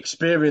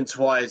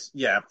experience-wise,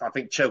 yeah, I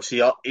think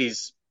Chelsea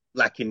is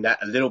lacking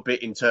that a little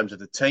bit in terms of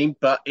the team,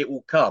 but it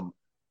will come,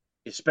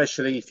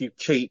 especially if you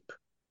keep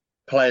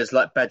players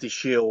like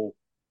Badiashile,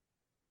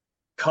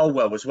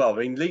 Colwell as well. I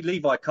mean,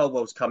 Levi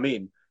Colwell's come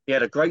in. He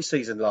had a great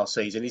season last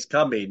season. He's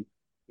come in.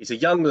 He's a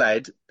young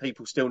lad.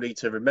 People still need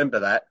to remember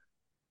that.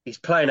 He's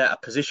playing out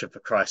of position, for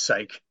Christ's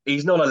sake.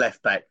 He's not a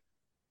left back.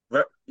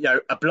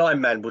 A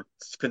blind man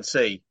can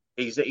see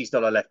he's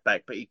not a left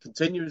back, but he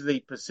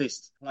continuously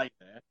persists to play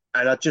there.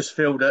 And I just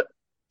feel that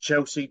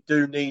Chelsea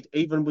do need,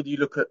 even when you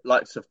look at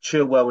likes of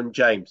Chilwell and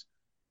James,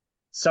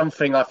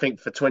 something I think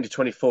for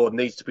 2024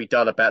 needs to be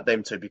done about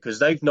them too, because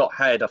they've not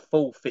had a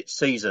full fit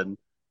season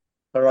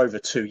for over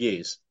 2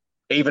 years,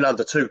 even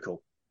under Tuchel.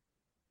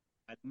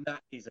 And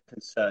that is a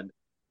concern.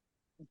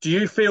 Do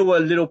you feel a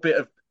little bit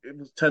of,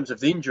 in terms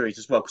of the injuries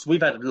as well? Because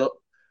we've had a lot.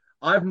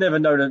 I've never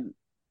known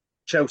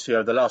Chelsea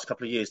over the last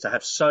couple of years to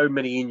have so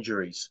many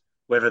injuries,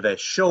 whether they're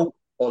short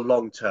or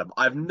long term.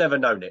 I've never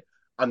known it.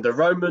 Under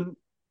Roman,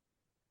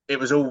 it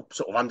was all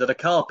sort of under the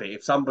carpet.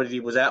 If somebody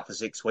was out for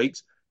 6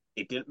 weeks,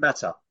 it didn't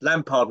matter.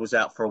 Lampard was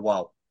out for a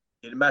while.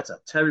 It didn't matter.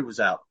 Terry was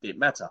out. It didn't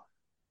matter.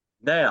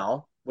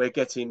 Now we're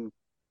getting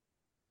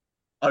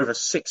over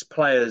 6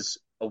 players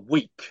a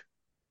week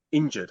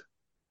injured.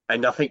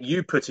 And I think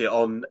you put it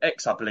on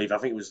X, I believe. I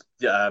think it was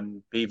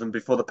even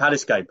before the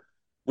Palace game.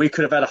 We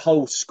could have had a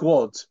whole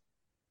squad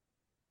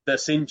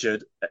that's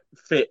injured,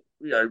 fit,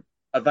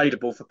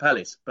 available for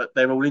Palace, but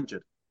they're all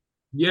injured.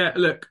 Yeah,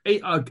 look,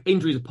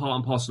 injuries are part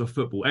and parcel of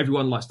football.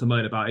 Everyone likes to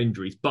moan about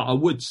injuries, but I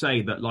would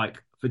say that,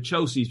 like, for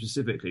Chelsea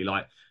specifically,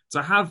 like,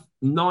 to have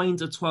 9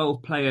 to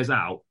 12 players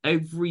out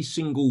every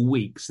single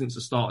week since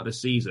the start of the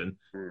season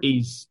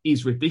is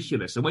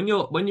ridiculous. And when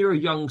you're a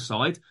young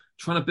side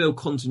trying to build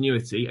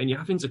continuity and you're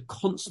having to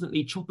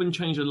constantly chop and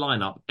change the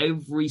lineup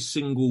every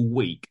single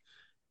week,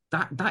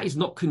 that is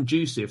not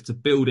conducive to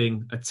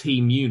building a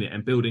team unit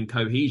and building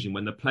cohesion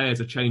when the players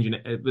are changing,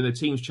 when the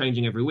team's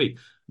changing every week.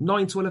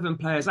 9 to 11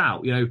 players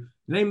out.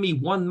 Name me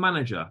one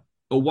manager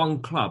or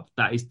one club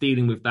that is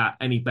dealing with that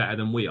any better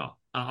than we are.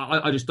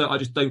 I just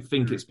don't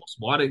think it's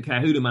possible. I don't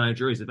care who the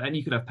manager is, and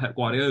you could have Pep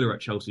Guardiola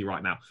at Chelsea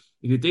right now.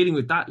 If you're dealing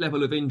with that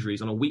level of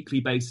injuries on a weekly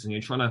basis and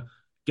you're trying to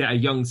get a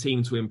young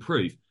team to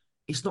improve,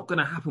 it's not going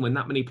to happen when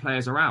that many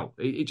players are out.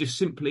 It just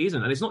simply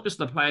isn't. And it's not just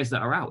the players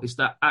that are out; it's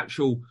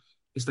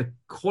the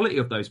quality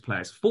of those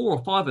players. 4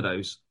 or 5 of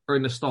those are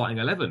in the starting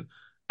 11.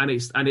 And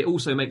it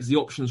also makes the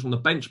options from the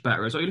bench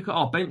better. So you look at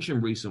our bench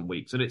in recent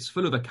weeks, and it's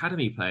full of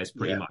academy players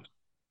pretty much.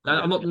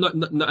 I'm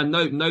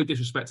no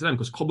disrespect to them,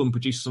 because Cobham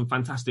produces some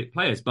fantastic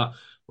players. But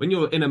when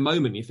you're in a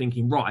moment, you're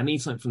thinking, right, I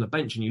need something from the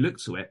bench, and you look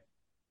to it,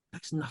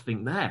 there's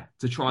nothing there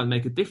to try and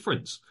make a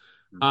difference.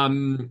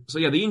 So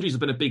yeah, the injuries have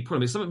been a big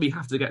problem. It's something we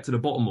have to get to the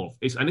bottom of.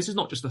 And this is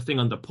not just a thing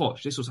under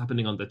Poch. This was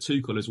happening under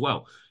Tuchel as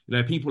well.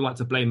 People like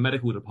to blame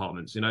medical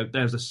departments.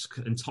 There's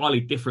an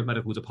entirely different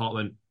medical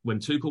department when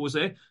Tuchel was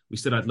here. We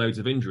still had loads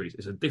of injuries.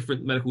 It's a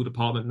different medical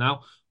department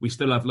now. We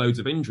still have loads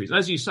of injuries. And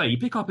as you say, you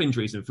pick up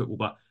injuries in football,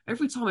 but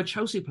every time a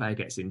Chelsea player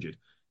gets injured,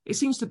 it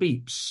seems to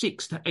be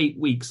 6 to 8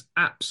 weeks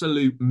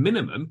absolute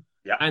minimum.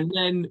 Yeah.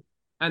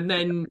 And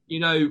then,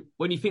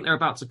 when you think they're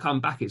about to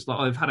come back, it's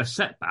like, they've had a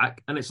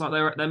setback, and it's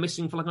like they're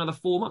missing for like another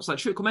 4 months. Like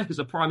Chukwuemeka is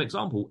a prime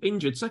example.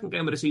 Injured, second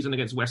game of the season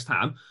against West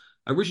Ham.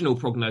 Original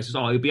prognosis,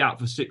 he'll be out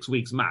for 6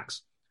 weeks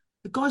max.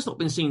 The guy's not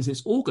been seen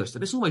since August,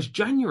 and it's almost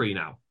January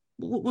now.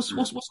 What's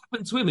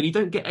happened to him? And you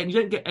don't get any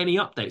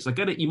updates. I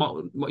get it. You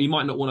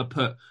might not want to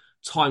put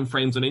time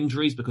frames on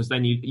injuries, because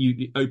then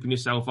you open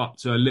yourself up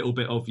to a little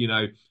bit of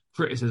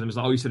criticism. It's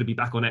like, he said he'd be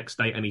back on X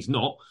date, and he's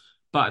not.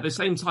 But at the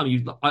same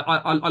time,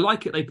 I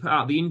like it. They put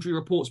out the injury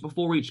reports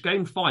before each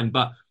game, fine.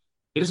 But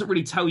it doesn't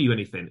really tell you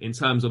anything in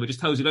terms of, it just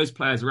tells you those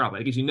players are out,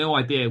 but it gives you no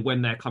idea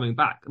when they're coming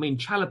back. I mean,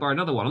 Chalobah,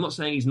 another one. I'm not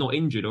saying he's not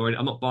injured, or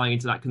I'm not buying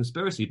into that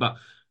conspiracy, but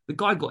the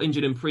guy got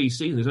injured in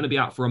pre-season. He's going to be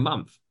out for a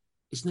month.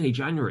 It's nearly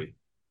January.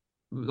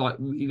 Like,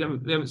 we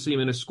haven't seen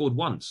him in a squad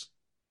once.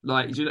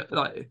 I've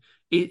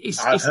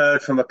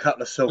heard from a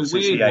couple of sources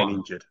he ain't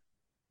injured.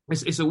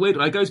 It's a weird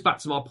one. It goes back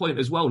to my point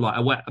as well,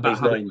 about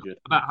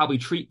how we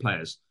treat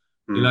players.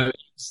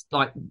 It's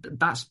like,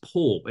 that's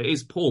poor. It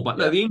is poor. But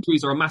the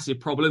injuries are a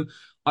massive problem.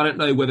 I don't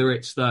know whether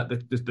it's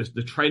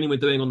the training we're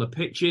doing on the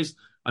pitches.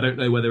 I don't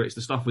know whether it's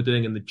the stuff we're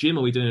doing in the gym.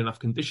 Are we doing enough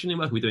conditioning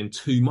work? Are we doing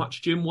too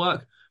much gym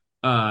work?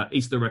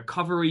 Is the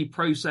recovery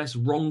process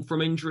wrong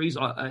from injuries?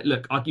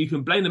 You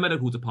can blame the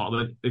medical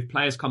department if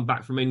players come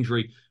back from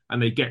injury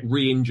and they get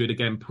re-injured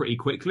again pretty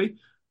quickly.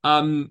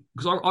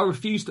 Because I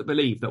refuse to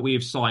believe that we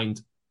have signed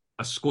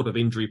a squad of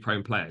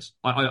injury-prone players.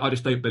 I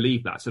just don't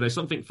believe that. So there's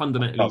something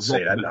fundamentally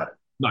wrong.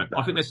 No,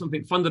 I think there's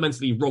something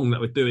fundamentally wrong that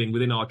we're doing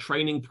within our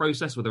training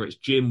process, whether it's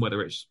gym,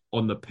 whether it's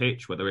on the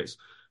pitch, whether it's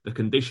the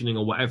conditioning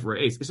or whatever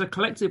it is. It's a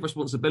collective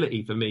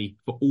responsibility for me,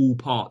 for all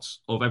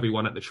parts of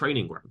everyone at the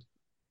training ground.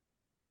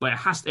 But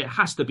it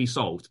has to be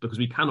solved, because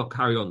we cannot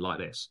carry on like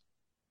this.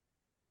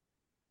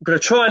 I'm going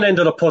to try and end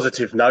on a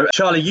positive note.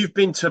 Charlie, you've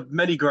been to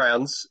many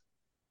grounds,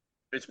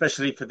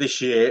 especially for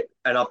this year,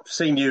 and I've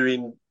seen you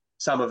in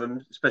some of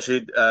them,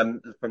 especially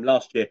from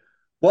last year.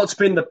 What's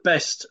been the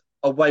best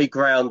away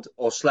ground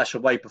or /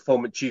 away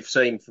performance you've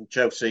seen from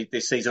Chelsea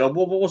this season? Or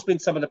what's been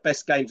some of the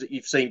best games that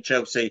you've seen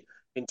Chelsea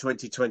in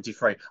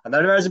 2023? I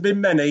know there hasn't been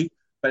many,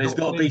 but there's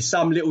got to be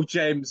some little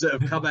gems that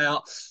have come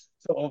out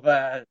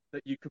that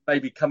you could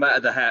maybe come out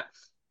of the hat.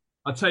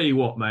 I'll tell you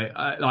what, mate.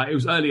 It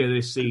was earlier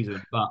this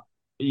season, but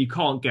you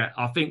can't get,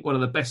 I think, one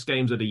of the best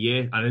games of the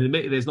year, and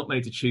admittedly there's not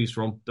many to choose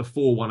from, the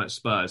 4-1 at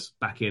Spurs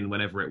back in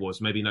whenever it was,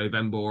 maybe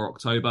November or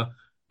October,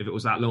 if it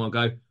was that long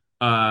ago.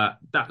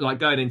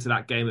 Going into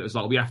that game, it was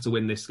like, we have to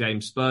win this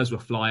game. Spurs were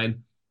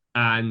flying,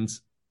 and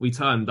we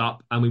turned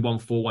up and we won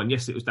 4-1.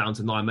 Yes, it was down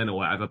to 9 men or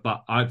whatever,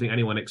 but I don't think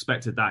anyone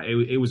expected that.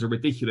 It was a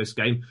ridiculous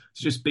game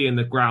to just be in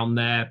the ground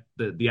there,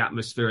 the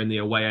atmosphere in the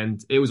away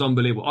end. It was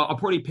unbelievable. I'll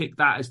probably pick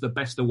that as the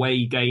best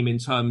away game in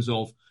terms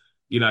of,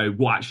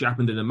 what actually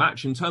happened in the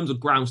match. In terms of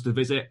grounds to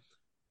visit,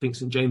 I think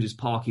St James's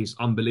Park is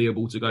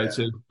unbelievable to go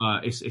to.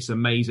 It's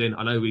amazing.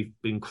 I know we've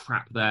been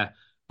crap there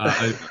in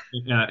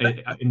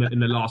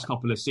the last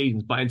couple of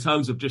seasons, but in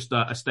terms of just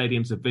a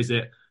stadium to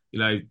visit,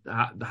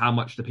 how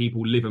much the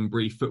people live and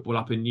breathe football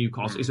up in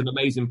Newcastle, it's an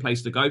amazing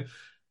place to go.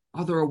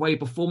 Other away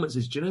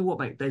performances, do you know what,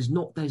 mate? There's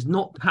not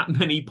that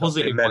many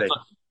positive ones.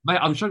 Mate,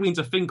 I'm struggling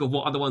to think of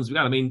what other ones we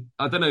had. I mean,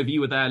 I don't know if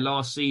you were there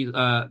last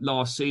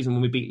season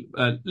when we beat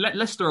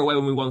Leicester away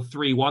when we won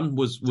 3-1.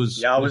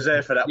 I was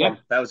there for that one.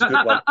 That was a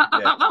good one.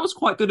 That was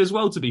quite good as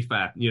well, to be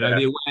fair. The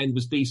away end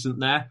was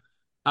decent there.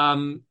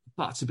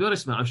 But to be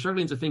honest, man, I'm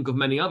struggling to think of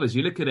many others.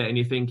 You look at it and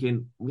you're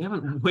thinking,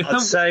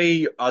 I'd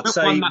say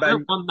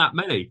won that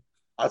many.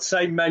 I'd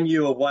say Man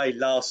U away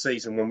last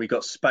season when we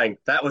got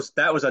spanked. That was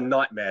a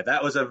nightmare.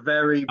 That was a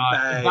very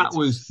bad.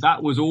 That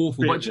was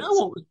awful. But do you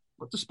know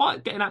what?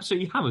 Despite getting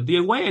absolutely hammered, the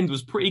away end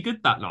was pretty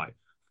good that night.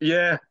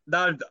 Yeah,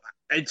 no,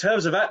 in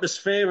terms of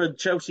atmosphere and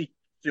Chelsea,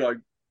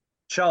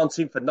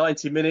 chanting for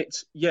 90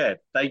 minutes, yeah,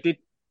 they did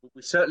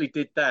We certainly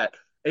did that.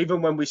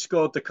 Even when we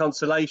scored the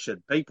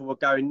consolation, people were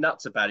going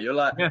nuts about it. You're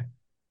like, Yeah,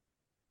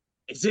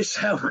 is this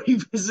how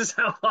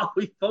far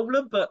we've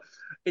fallen? But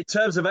in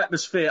terms of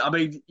atmosphere, I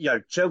mean,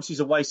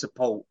 Chelsea's away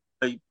support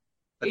for it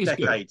is good.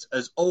 decades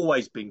has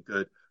always been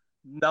good.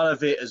 None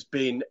of it has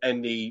been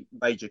any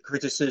major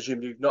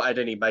criticism. You've not had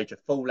any major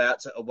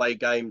fallouts at away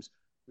games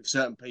with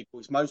certain people.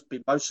 It's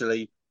been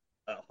mostly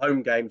at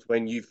home games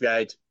when you've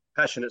had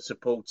passionate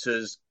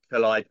supporters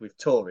collide with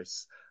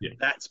tourists. Yeah.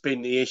 That's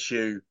been the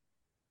issue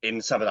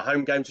in some of the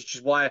home games, which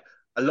is why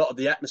a lot of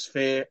the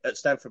atmosphere at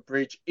Stamford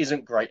Bridge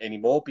isn't great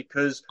anymore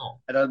because Oh,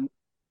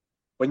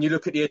 when you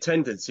look at the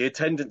attendance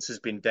has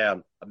been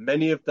down.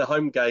 Many of the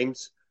home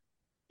games,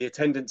 the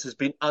attendance has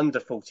been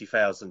under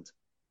 40,000,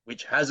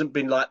 which hasn't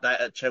been like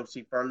that at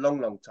Chelsea for a long,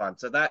 long time.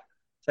 So that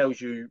tells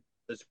you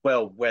as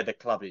well where the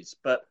club is.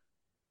 But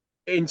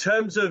in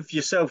terms of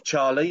yourself,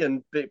 Charlie,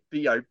 and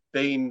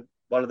being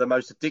one of the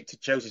most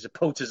addicted Chelsea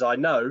supporters I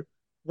know,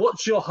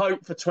 what's your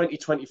hope for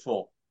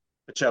 2024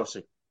 for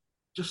Chelsea?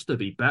 just to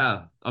be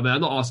better. I mean,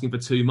 I'm not asking for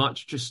too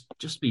much. Just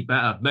be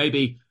better.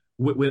 Maybe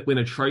win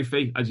a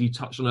trophy, as you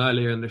touched on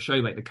earlier in the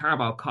show, mate. The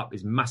Carabao Cup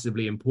is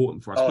massively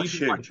important for us. Oh,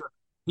 huge.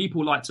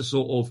 People like to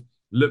sort of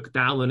look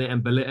down on it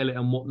and belittle it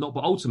and whatnot,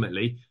 but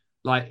ultimately,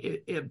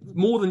 like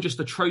more than just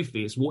a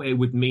trophy, it's what it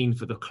would mean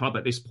for the club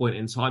at this point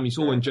in time. You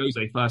saw when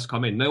Jose first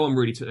come in, no one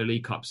really took the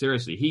League Cup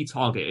seriously. He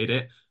targeted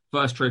it.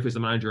 First trophy as a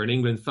manager in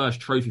England, first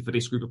trophy for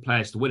this group of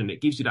players to win, and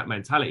it gives you that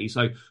mentality.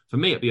 So for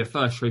me, it'd be a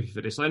first trophy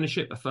for this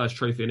ownership, a first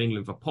trophy in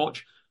England for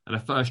Poch, and a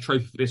first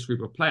trophy for this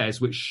group of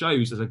players, which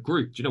shows as a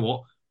group, do you know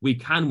what? We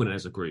can win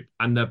as a group.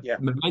 And the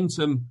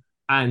momentum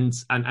and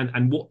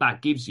what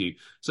that gives you.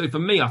 So for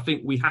me, I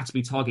think we have to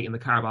be targeting the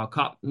Carabao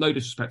Cup. No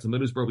disrespect to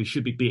Middlesbrough, we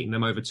should be beating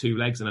them over two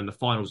legs, and then the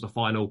final's the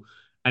final.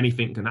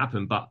 Anything can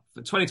happen. But for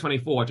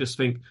 2024, I just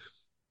think,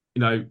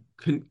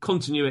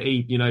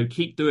 continuity,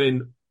 keep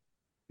doing,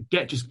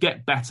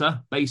 get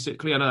better,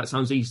 basically. I know that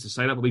sounds easy to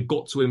say that, but we've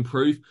got to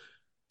improve.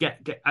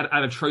 Add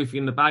a trophy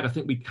in the bag. I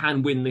think we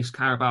can win this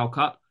Carabao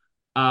Cup.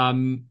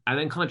 And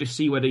then kind of just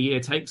see where the year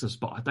takes us.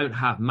 But I don't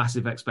have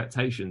massive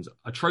expectations.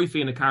 A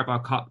trophy in the Carabao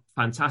Cup,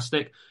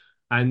 fantastic.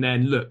 And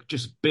then look,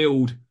 just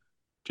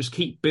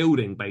keep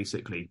building,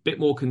 basically. Bit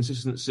more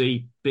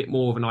consistency, bit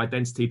more of an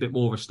identity, bit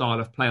more of a style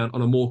of play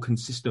on a more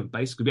consistent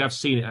basis. Because we have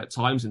seen it at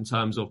times in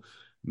terms of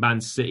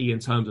Man City, in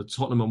terms of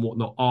Tottenham and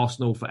whatnot,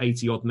 Arsenal for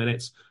 80 odd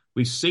minutes.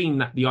 We've seen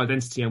that the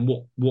identity and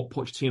what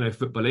Pochettino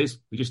football is.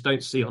 We just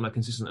don't see it on a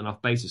consistent enough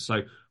basis.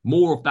 So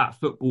more of that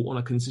football on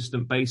a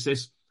consistent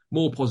basis,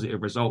 more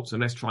positive results,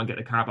 and let's try and get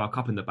the Carabao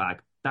Cup in the bag.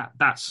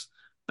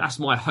 That's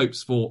my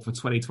hopes for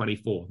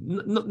 2024.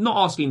 Not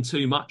asking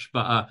too much,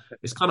 but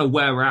it's kind of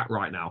where we're at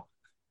right now.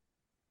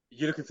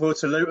 You looking forward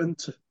to Luton?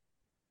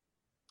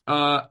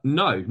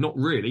 No, not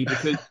really,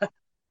 because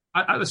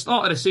at the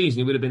start of the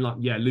season, it would have been like,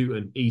 yeah,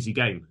 Luton, easy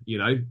game,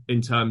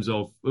 in terms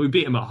of, we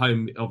beat them at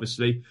home,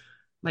 obviously.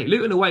 Mate,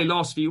 Luton away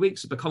last few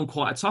weeks have become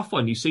quite a tough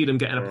one. You see them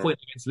getting a point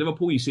against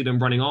Liverpool. You see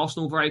them running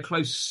Arsenal very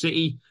close.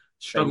 City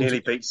struggled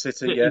to beat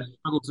City, yeah.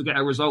 Struggled to get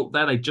a result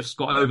there. They just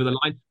got over the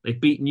line. They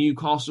beat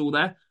Newcastle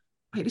there.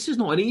 Mate, this is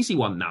not an easy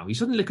one now. You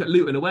suddenly look at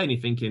Luton away and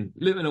you're thinking,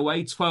 Luton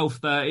away,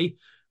 12:30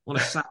 on a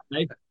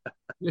Saturday.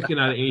 Looking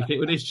at it and you think,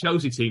 with this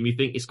Chelsea team, you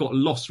think it's got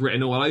loss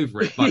written all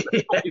over it. But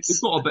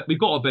yes. we've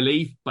got to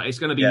believe, but it's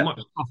going to be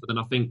much tougher than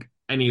I think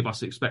any of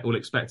us will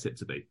expect it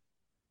to be.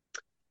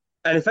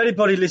 And if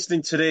anybody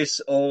listening to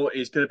this or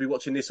is going to be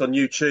watching this on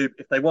YouTube,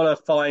 if they want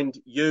to find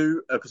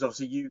you, because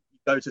obviously you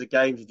go to the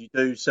games and you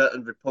do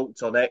certain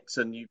reports on X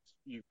and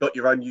you've got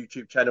your own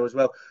YouTube channel as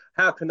well,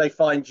 how can they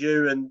find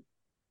you? And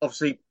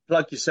obviously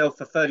plug yourself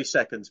for 30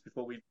 seconds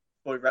before we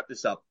wrap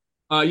this up.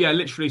 Yeah,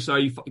 literally. So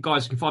you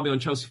guys can find me on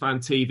Chelsea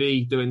Fan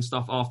TV, doing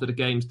stuff after the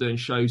games, doing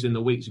shows in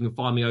the weeks. You can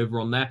find me over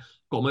on there.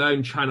 Got my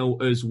own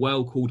channel as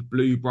well called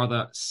Blue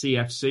Brother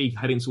CFC,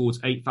 heading towards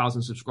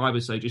 8,000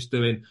 subscribers. So just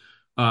doing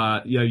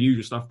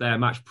usual stuff there,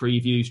 match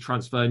previews,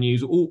 transfer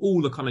news,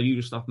 all the kind of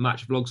usual stuff,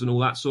 match vlogs and all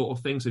that sort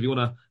of thing. So if you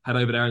want to head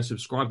over there and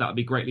subscribe, that would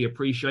be greatly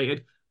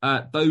appreciated.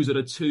 Those are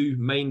the two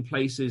main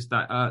places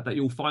that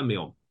you'll find me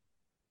on.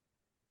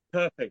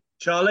 Perfect.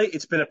 Charlie,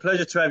 it's been a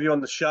pleasure to have you on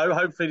the show.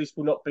 Hopefully this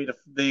will not be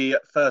the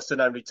first and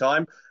only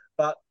time.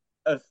 But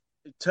in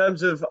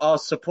terms of our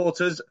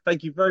supporters,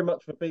 thank you very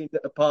much for being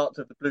a part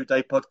of the Blue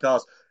Day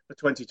podcast for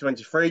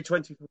 2023.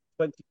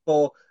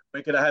 2024,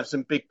 we're going to have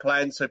some big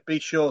plans, so be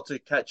sure to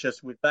catch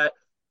us with that.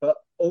 But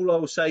all I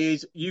will say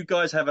is you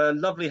guys have a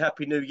lovely,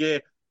 happy new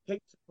year.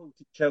 Keep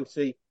supporting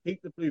Chelsea.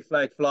 Keep the blue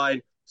flag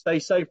flying. Stay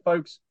safe,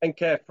 folks, and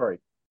carefree.